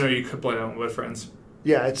friends. See, I didn't know you could play it with friends.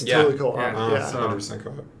 Yeah, it's totally co-op. Yeah, 100%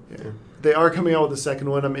 co-op. Yeah. They are coming out with the second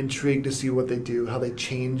one. I'm intrigued to see what they do, how they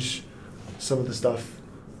change some of the stuff.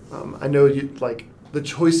 I know the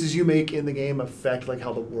choices you make in the game affect like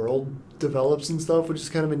how the world develops and stuff, which is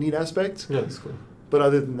kind of a neat aspect. Yeah, that's cool. But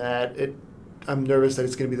other than that, I'm nervous that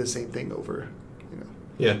it's going to be the same thing over.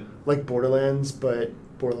 Yeah. Like Borderlands, but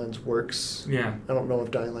Borderlands works. Yeah. I don't know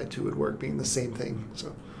if Dying Light 2 would work being the same thing.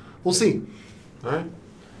 So we'll see. All right.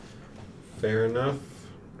 Fair enough.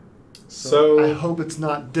 So I hope it's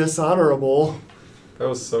not dishonorable. That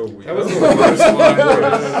was so weird. That was the worst one.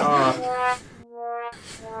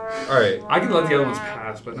 All right. I can let the other ones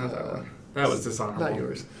pass, but not that one. That was dishonorable. Not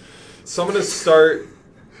yours. So I'm going to start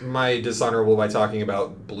my dishonorable by talking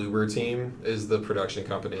about Bloober Team is the production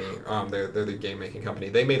company. They're the game making company.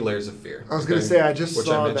 They made Layers of Fear. I was going to say I just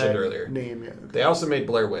saw I mentioned that earlier. Name. Yeah. They also made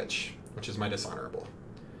Blair Witch, which is my dishonorable.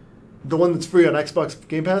 The one that's free on Xbox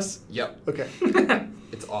Game Pass? Yep. Okay.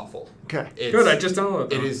 It's awful. Okay. Good, I just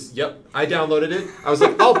downloaded it. It is, yep. I downloaded it. I was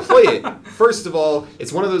like, I'll play it. First of all,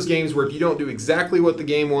 it's one of those games where if you don't do exactly what the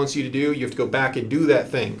game wants you to do, you have to go back and do that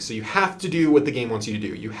thing. So you have to do what the game wants you to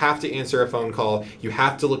do. You have to answer a phone call. You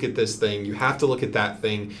have to look at this thing. You have to look at that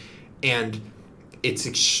thing. And it's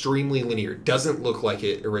extremely linear. Doesn't look like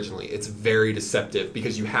it originally. It's very deceptive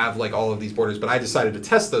because you have like all of these borders. But I decided to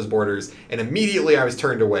test those borders, and immediately I was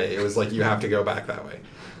turned away. It was like, you have to go back that way.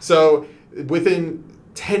 So within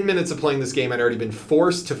 10 minutes of playing this game, I'd already been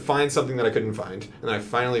forced to find something that I couldn't find. And I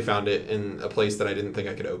finally found it in a place that I didn't think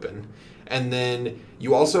I could open. And then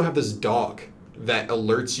you also have this dog that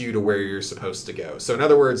alerts you to where you're supposed to go. So in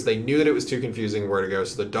other words, they knew that it was too confusing where to go,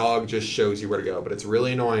 so the dog just shows you where to go. But it's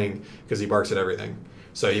really annoying because he barks at everything.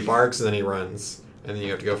 So he barks and then he runs, and then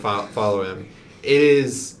you have to go follow him. It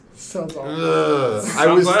is... Sounds awful. I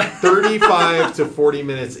was 35 to 40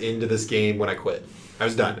 minutes into this game when I quit. I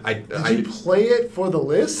was done. Did you play it for the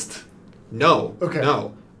list? No. Okay.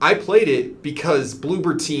 No. I played it because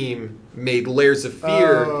Bloober Team made Layers of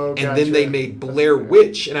Fear, and then they made Blair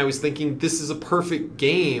Witch, and I was thinking, this is a perfect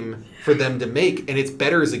game for them to make, and it's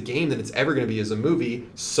better as a game than it's ever going to be as a movie,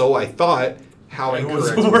 so I thought, how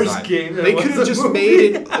incorrect was I? They could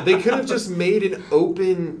have just made an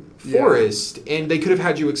open forest, and they could have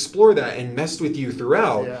had you explore that and messed with you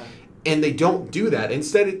throughout, and they don't do that.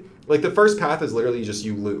 Instead, like the first path is literally just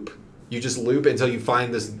you loop. You just loop until you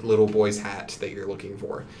find this little boy's hat that you're looking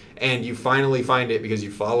for. And you finally find it because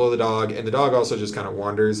you follow the dog, and the dog also just kind of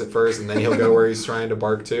wanders at first, and then he'll go where he's trying to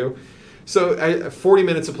bark to. So 40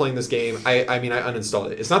 minutes of playing this game, I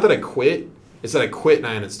uninstalled it. It's not that I quit, it's that I quit and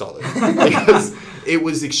I uninstalled it. Because it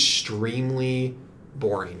was extremely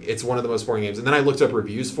boring. It's one of the most boring games. And then I looked up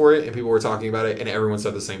reviews for it, and people were talking about it, and everyone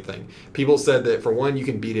said the same thing. People said that, for one, you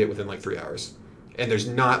can beat it within like 3 hours. And there's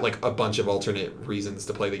not like a bunch of alternate reasons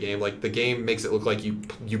to play the game. Like the game makes it look like you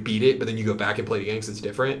beat it, but then you go back and play it again because it's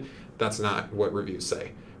different. That's not what reviews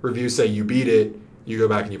say. Reviews say you beat it, you go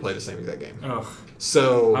back and you play the same exact game. Ugh.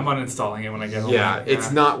 So I'm uninstalling it when I get home. yeah,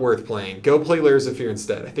 it's not worth playing. Go play Layers of Fear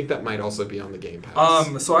instead. I think that might also be on the Game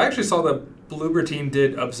Pass. So I actually saw that Bloober Team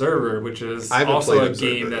did Observer, which is also a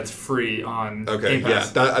game that's free on Game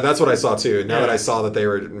Pass. Yeah, that's what I saw too. Now Yeah. that I saw that they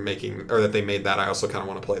were making, or that they made that, I also kind of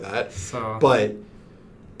want to play that. So, But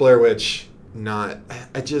Blair Witch, they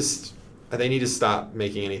need to stop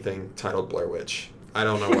making anything titled Blair Witch. I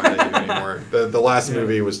don't know why they do it anymore. The last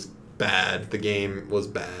movie was bad. The game was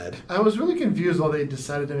bad. I was really confused why they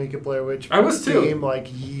decided to make it Blair Witch. I was too. Game like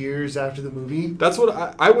years after the movie. That's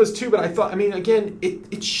what I was too, but I thought, I mean, again,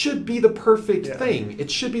 it should be the perfect thing. It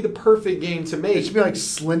should be the perfect game to make. It should be like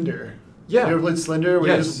Slender. Yeah. You ever played Slender where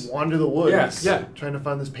you Yes. just wander the woods Yeah. trying to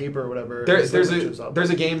find this paper or whatever? There's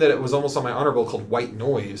a game that it was almost on my honorable called White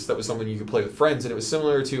Noise. That was someone you could play with friends, and it was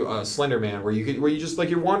similar to Slender Man, where you just like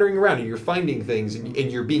you're wandering around and you're finding things and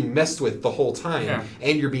you're being messed with the whole time,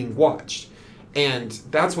 and you're being watched. And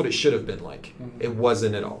that's what it should have been like. It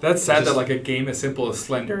wasn't at all. that's sad that like a game as simple as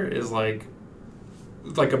Slender is like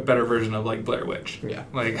a better version of like Blair Witch. Yeah.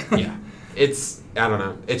 Like Yeah. I don't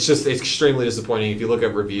know. It's extremely disappointing. If you look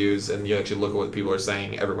at reviews and you actually look at what people are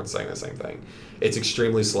saying, everyone's saying the same thing. It's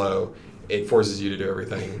extremely slow. It forces you to do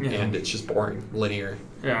everything, and it's just boring, linear.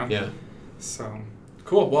 Yeah. Yeah. So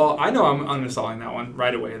cool. Well, I know I'm uninstalling that one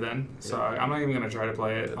right away then. So I'm not even going to try to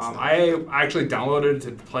play it. I actually downloaded it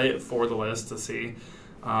to play it for the list to see.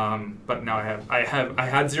 But now I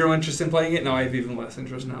had zero interest in playing it. Now I have even less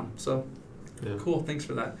interest now. So cool. Thanks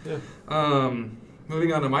for that. Yeah.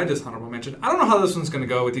 Moving on to my dishonorable mention. I don't know how this one's going to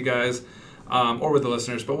go with you guys or with the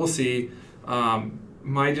listeners, but we'll see.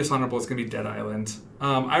 My dishonorable is going to be Dead Island.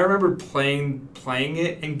 I remember playing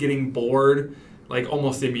it and getting bored like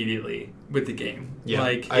almost immediately with the game. Yeah,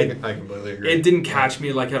 like I completely agree. It didn't catch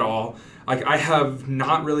me like at all. Like I have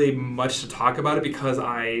not really much to talk about it because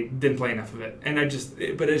I didn't play enough of it, and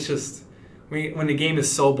but it's just when the game is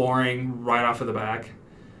so boring right off of the back,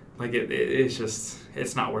 like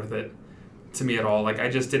it's not worth it to me at all. Like I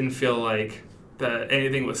just didn't feel like that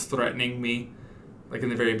anything was threatening me, like in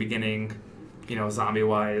the very beginning, zombie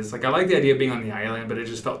wise. Like I like the idea of being on the island, but it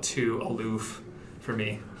just felt too aloof for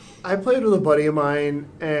me. I played with a buddy of mine,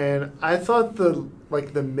 and I thought the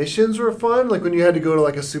missions were fun. Like when you had to go to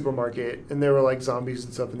like a supermarket, and there were like zombies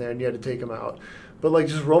and stuff in there, and you had to take them out. But like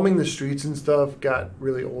just roaming the streets and stuff got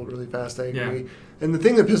really old really fast. I agree. Yeah. And the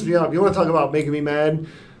thing that pissed me off, you want to talk about making me mad?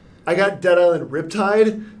 I got Dead Island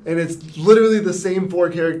Riptide, and it's literally the same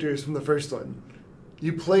 4 characters from the first one.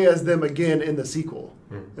 You play as them again in the sequel.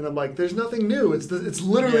 And I'm like, there's nothing new. It's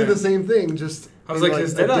literally the same thing. Just I was like,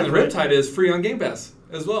 Dead Island Riptide is free on Game Pass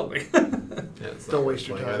as well. Don't waste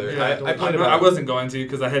your time. I wasn't going to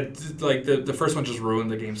because I had like the first one just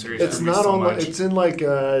ruined the game series. It's not so on. much. It's in like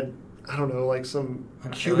I don't know, like some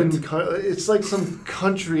Cuban. It's like some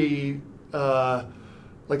country,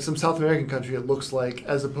 like some South American country. It looks like,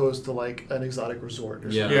 as opposed to like an exotic resort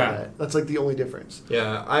or something like that. That's like the only difference.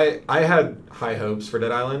 Yeah, I had high hopes for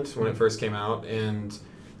Dead Island when it first came out, and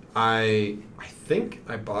I think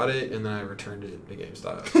I bought it and then I returned it to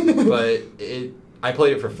GameStop. But I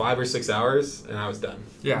played it for 5 or 6 hours and I was done.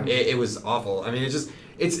 Yeah, it was awful. I mean,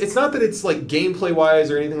 it's not that it's like gameplay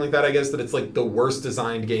wise or anything like that. I guess that it's like the worst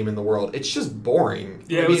designed game in the world. It's just boring.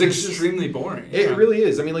 Yeah, it was extremely boring. It really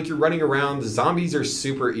is. I mean, like you're running around. The zombies are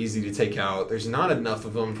super easy to take out. There's not enough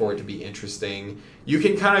of them for it to be interesting. You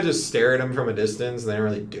can kind of just stare at them from a distance. They don't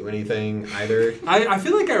really do anything either. I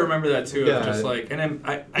feel like I remember that too. Yeah. Just like, and then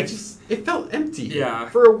it felt empty. Yeah.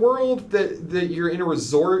 For a world that you're in a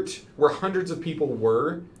resort where hundreds of people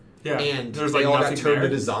were. Yeah. And there's they like all got nothing turned there.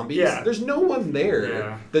 into zombies. Yeah. There's no one there.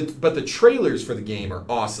 Yeah. But the trailers for the game are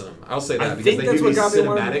awesome. I'll say that I because think they that's do what these got me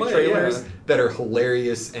wanting to cinematic play, trailers that are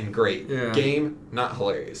hilarious and great. Yeah. Game, not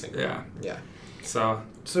hilarious and great. Yeah. Yeah. So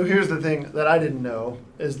here's the thing that I didn't know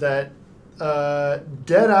is that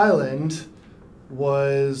Dead Island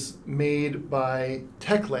was made by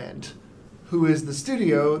Techland, who is the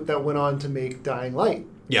studio that went on to make Dying Light.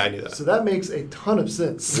 Yeah, I knew that. So that makes a ton of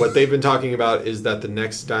sense. What they've been talking about is that the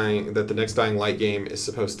next Dying Light game is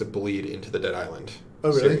supposed to bleed into the Dead Island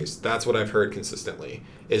series. That's what I've heard consistently,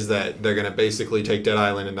 is that they're going to basically take Dead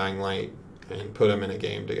Island and Dying Light and put them in a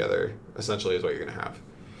game together, essentially is what you're going to have.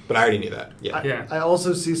 But I already knew that. Yeah. I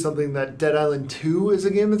also see something that Dead Island 2 is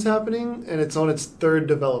a game that's happening, and it's on its 3rd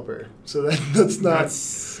developer. So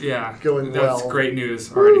that's going well. That's great news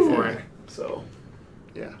already for it. So,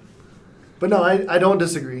 yeah. But no, I don't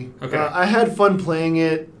disagree. Okay. I had fun playing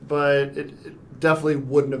it, but it definitely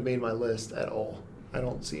wouldn't have made my list at all. I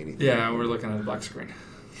don't see anything. Yeah, we're looking at a black screen.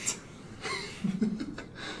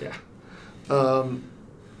 Yeah.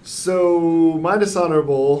 So my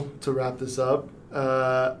dishonorable, to wrap this up,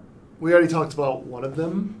 We already talked about one of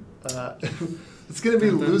them. It's going to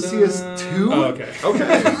be Lucius 2. Oh, okay.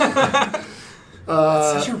 Okay.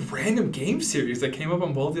 It's such a random game series that came up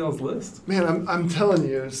on both y'all's list. Man, I'm telling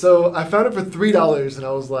you. So I found it for $3, and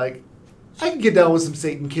I was like, I can get down with some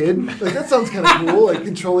Satan Kid. Like, that sounds kind of cool, like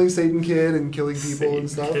controlling Satan Kid and killing people Satan and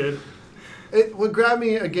stuff. Kid. What grabbed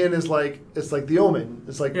me again is like it's like The Omen.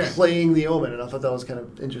 It's like playing The Omen, and I thought that was kind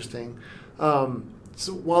of interesting.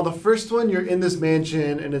 So while the first one, you're in this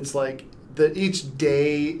mansion, and it's like each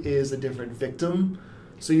day is a different victim.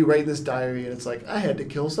 So you write in this diary, and it's like, I had to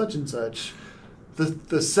kill such and such.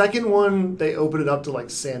 The second one, they open it up to like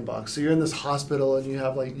sandbox. So you're in this hospital, and you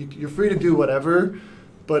have like you're free to do whatever,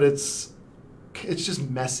 but it's just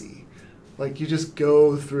messy. Like, you just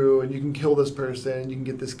go through and you can kill this person, you can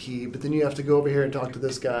get this key, but then you have to go over here and talk to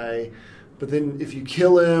this guy. But then if you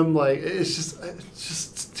kill him, like, it's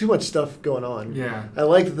just too much stuff going on. Yeah. I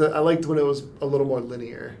liked when it was a little more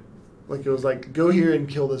linear. Like, it was like, go here and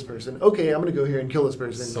kill this person. Okay, I'm going to go here and kill this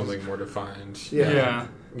person. Something more defined. Yeah.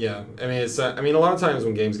 Yeah. I mean, a lot of times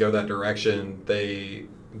when games go that direction, they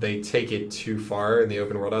take it too far in the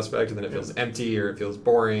open world aspect, and then it feels empty, or it feels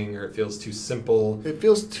boring, or it feels too simple. It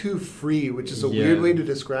feels too free, which is a weird way to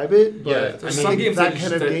describe it. But there's some games that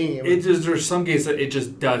kind of game. There's some games that it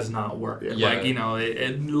just does not work. Yeah. Like,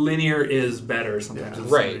 linear is better sometimes. Yeah.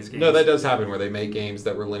 Right. No, that does happen where they make games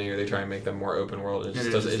that were linear. They try and make them more open world. And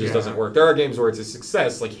it just doesn't work. There are games where it's a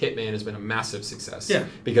success. Like Hitman has been a massive success. Yeah.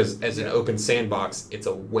 Because as an open sandbox, it's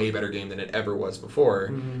a way better game than it ever was before.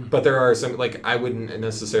 Mm-hmm. But there are some, like, I wouldn't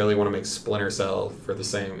necessarily want to make Splinter Cell for the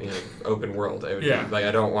same open world.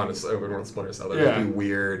 I don't want an open world Splinter Cell. That would be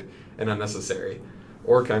weird and unnecessary.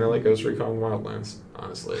 Or kind of like Ghost Recon Wildlands,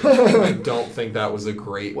 honestly. I don't think that was a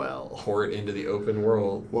great port into the open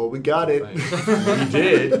world. Well, we got it. We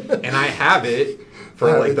did, and I have it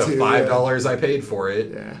for like the $5 I paid for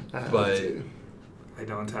it. Yeah, but I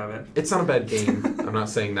don't have it. It's not a bad game. I'm not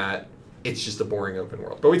saying that. It's just a boring open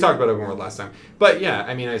world. But we talked about open world last time. But yeah,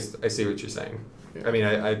 I mean, I see what you're saying. Yeah. I mean,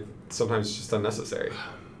 I sometimes it's just unnecessary.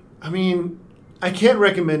 I mean, I can't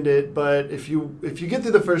recommend it, but if you get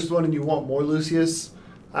through the first one and you want more Lucius,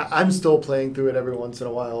 I'm still playing through it every once in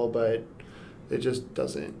a while, but it just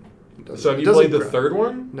doesn't. So have you played the third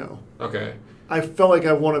one? No. Okay. I felt like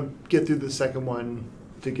I want to get through the second one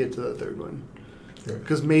to get to the third one.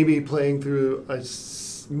 Because maybe playing through a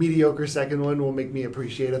mediocre second one will make me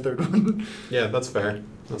appreciate a third one. Yeah, that's fair.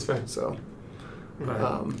 So,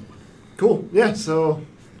 cool. Yeah, so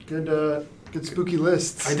good spooky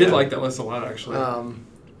lists. I did like that list a lot, actually.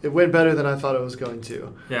 It went better than I thought it was going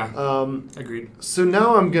to. Yeah, agreed. So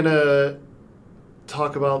now I'm going to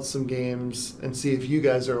talk about some games and see if you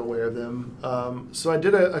guys are aware of them. So I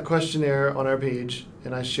did a questionnaire on our page,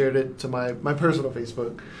 and I shared it to my personal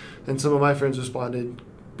Facebook, and some of my friends responded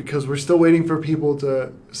because we're still waiting for people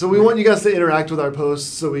to... So we want you guys to interact with our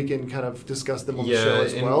posts so we can kind of discuss them on the show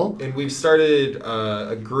as well. And we've started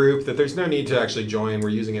a group that there's no need to actually join. We're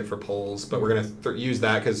using it for polls, but we're going to use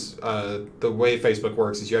that because the way Facebook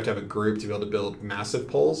works is you have to have a group to be able to build massive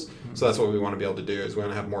polls. Mm-hmm. So that's what we want to be able to do is we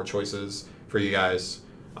want to have more choices for you guys.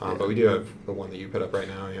 But we do have the one that you put up right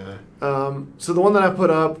now, So the one that I put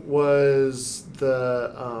up was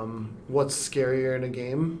the what's scarier in a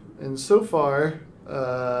game. And so far...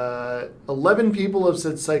 11 people have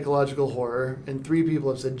said psychological horror, and 3 people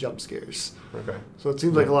have said jump scares. Okay. So it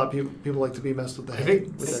seems like a lot of people like to be messed with the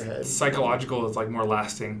head. With their head. Psychological is like more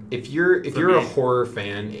lasting. If you're a horror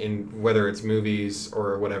fan, in whether it's movies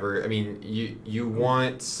or whatever, I mean, you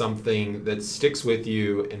want something that sticks with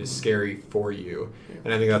you and is scary for you,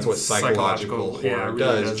 and I think that's what psychological horror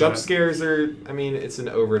does. Jump scares are, I mean, it's an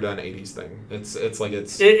overdone 80s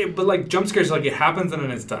thing. But like jump scares, like it happens and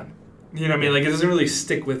then it's done. You know what I mean? Like, it doesn't really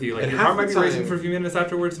stick with you. Like, your heart might be racing for a few minutes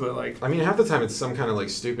afterwards, but, like... I mean, half the time it's some kind of, like,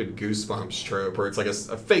 stupid Goosebumps trope where it's, like, a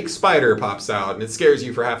fake spider pops out and it scares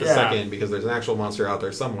you for half a second because there's an actual monster out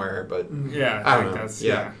there somewhere, but... Yeah, I don't know.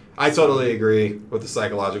 Yeah. I totally agree with the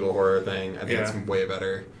psychological horror thing. I think it's way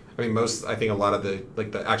better. I mean, I think a lot of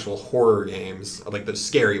the actual horror games, like the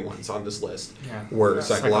scary ones on this list, were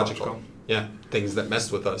psychological. Yeah, things that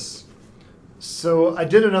messed with us. So I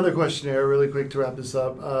did another questionnaire really quick to wrap this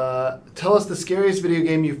up. Tell us the scariest video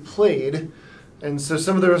game you've played. And so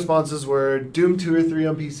some of the responses were Doom 2 or 3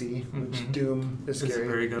 on PC, which Doom is scary.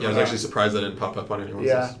 Very good. Yeah, I was actually surprised that didn't pop up on anyone's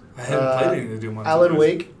list. I hadn't played any of the Doom ones. Alan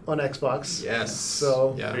Wake on Xbox. Yes.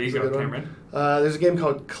 So there you go, Cameron. There's a game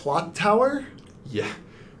called Clock Tower. Yeah.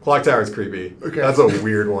 Clock Tower is creepy. Okay. That's a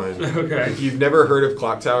weird one. Okay. If you've never heard of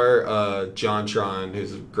Clock Tower, JonTron,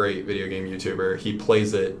 who's a great video game YouTuber, he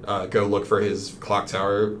plays it. Go look for his Clock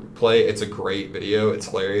Tower play. It's a great video. It's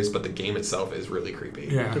hilarious, but the game itself is really creepy.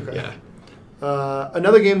 Yeah. Okay. Yeah.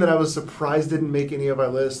 Another game that I was surprised didn't make any of our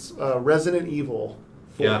lists, Resident Evil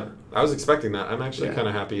 4. Yeah. I was expecting that. I'm actually Yeah. kind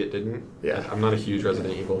of happy it didn't. Yeah. I'm not a huge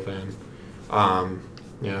Resident Evil fan.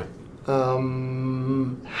 Yeah.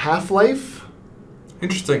 Half-Life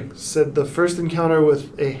Interesting. said the first encounter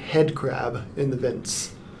with a head crab in the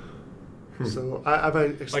vents. So I've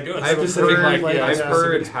Like a I've specific, heard, like, yeah, I've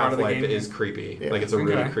heard specific part of the Half-Life game. is creepy. Yeah. Like, it's a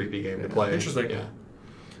really Okay. creepy game to Yeah. play. Interesting.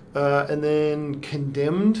 Yeah. and then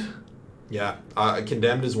Condemned. Yeah.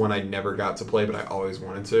 Condemned is one I never got to play, but I always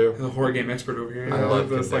wanted to. The horror game expert over here. I love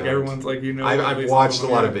this. Like, Condemned. everyone's like, at I've least watched a some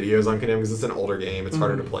lot them. of videos on Condemned because it's an older game. It's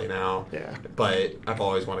harder to play now. Yeah. But I've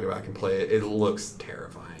always wanted to go back and play it. It looks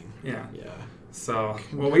terrifying. Yeah. Yeah. So,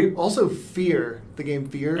 well, we. Also Fear, the game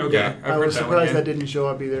Fear. Okay. Yeah. I I've heard was that one, surprised yeah. that didn't show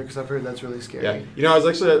up either because I've heard that's really scary. Yeah. You know, I was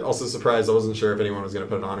actually also surprised. I wasn't sure if anyone was going to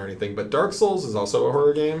put it on or anything. But Dark Souls is also a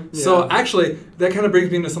horror game. So Yeah. actually, that kind of brings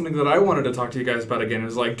me into something that I wanted to talk to you guys about again.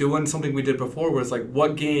 Is like doing something we did before, where it's like,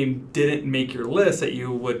 what game didn't make your list that you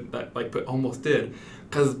would but almost did?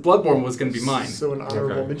 Because Bloodborne was going to be mine. So an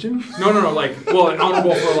honorable Okay. mention. No, like, well, an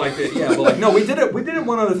honorable for like, but like, no, we did it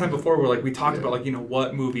one other time before where like we talked about like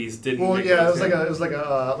what movies didn't. Well, make yeah, the it list, was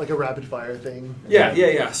like a rapid fire thing.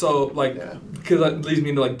 Yeah. So like, Yeah. because that leads me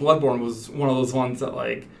into like Bloodborne was one of those ones that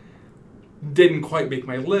like didn't quite make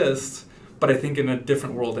my list, but I think in a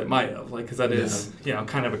different world it might have, like, because that is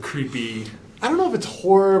kind of a creepy. I don't know if it's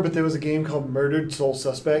horror, but there was a game called Murdered Soul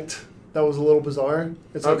Suspect that was a little bizarre.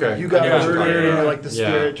 It's like Okay. you got I got you. murdered and Yeah. you're like the Yeah.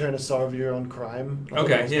 spirit trying to solve your own crime. I thought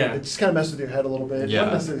Okay, that was yeah. fun. It just kind of messed with your head a little bit. Yeah.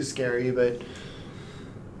 Not necessarily scary, but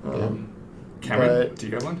Cameron, But- do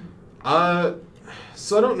you have one?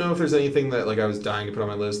 So I don't know if there's anything that like I was dying to put on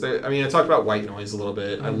my list. I mean, I talked about White Noise a little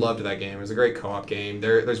bit. I loved that game. It was a great co-op game.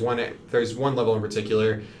 There's one level in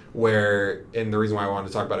particular where, and the reason why I wanted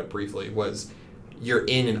to talk about it briefly was you're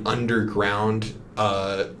in an underground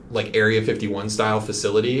like Area 51 style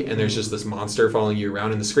facility, and there's just this monster following you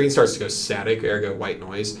around, and the screen starts to go static, ergo white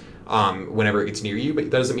noise, whenever it gets near you, but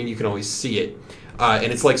that doesn't mean you can always see it.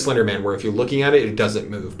 And it's like Slender Man, where if you're looking at it, it doesn't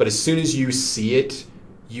move. But as soon as you see it,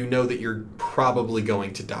 you know that you're probably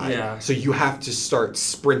going to die. Yeah. So you have to start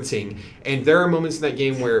sprinting. And there are moments in that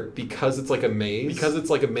game where, because it's like a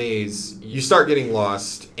maze, you start getting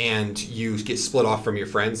lost and you get split off from your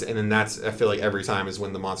friends. And then that's, I feel like every time is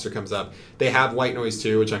when the monster comes up. They have White Noise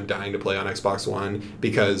 2, which I'm dying to play on Xbox One,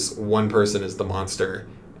 because one person is the monster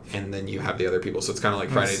and then you have the other people. So it's kind of like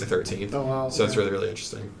Friday the 13th. Oh, wow. So it's really, really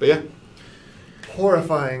interesting. But yeah.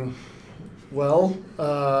 horrifying. Well,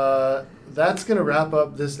 that's going to wrap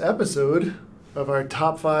up this episode of our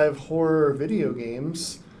top 5 horror video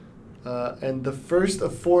games, and the first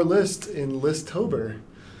of 4 lists in Listtober.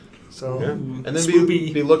 So, Yeah. And then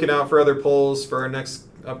Spoopy. be looking out for other polls for our next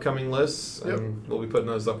upcoming lists, Yep. and we'll be putting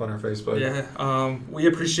those up on our Facebook. Yeah, we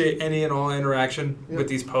appreciate any and all interaction Yep. with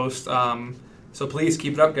these posts. So please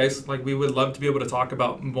keep it up, guys. Like, we would love to be able to talk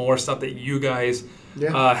about more stuff that you guys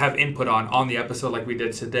yeah. have input on the episode, like we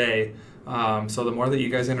did today. So the more that you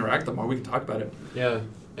guys interact, the more we can talk about it. Yeah.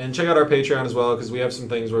 And check out our Patreon as well, because we have some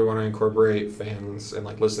things where we want to incorporate fans and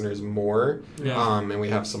like listeners more. Yeah. And we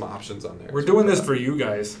have some options on there. We're doing this for you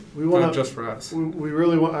guys, We wanna- not just for us. We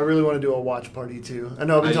really want. I really want to do a watch party too. I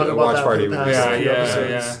know I've been talking A about watch that party for the would be past great. few Yeah.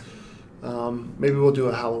 episodes. Maybe we'll do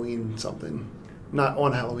a Halloween something, not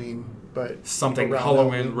on Halloween, but Something around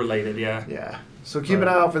Halloween related, yeah. Yeah. So keep an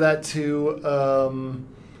eye out for that too.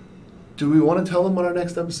 Do we want to tell them what our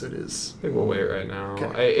next episode is? I think we'll wait right now.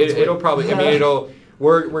 Okay. It'll probably. I mean,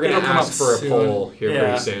 we're gonna It'll come ask up for a soon. poll here Yeah.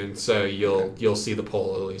 pretty soon, so you'll see the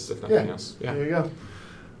poll at least, if nothing else. Yeah. There you go.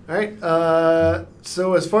 All right.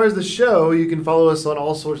 So as far as the show, you can follow us on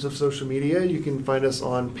all sorts of social media. You can find us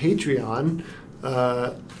on Patreon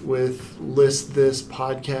with List This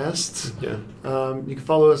Podcast. Yeah. You can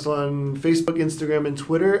follow us on Facebook, Instagram, and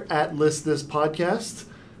Twitter at List This Podcast.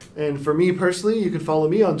 And for me personally, you can follow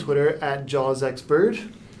me on Twitter at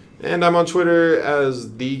JawsXBird. And I'm on Twitter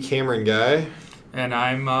as the Cameron Guy. And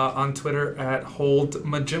I'm on Twitter at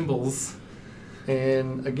HoldMajimbles.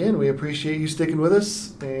 And again, we appreciate you sticking with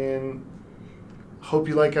us, and hope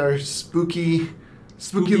you like our spooky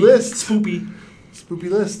list. Spoopy. Spoopy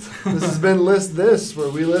list. This has been List This, where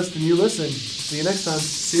we list and you listen. See you next time.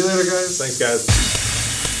 See you later, guys. Thanks, guys.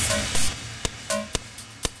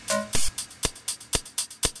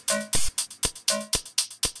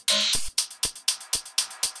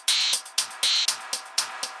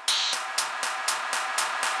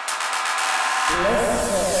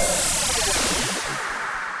 Listen.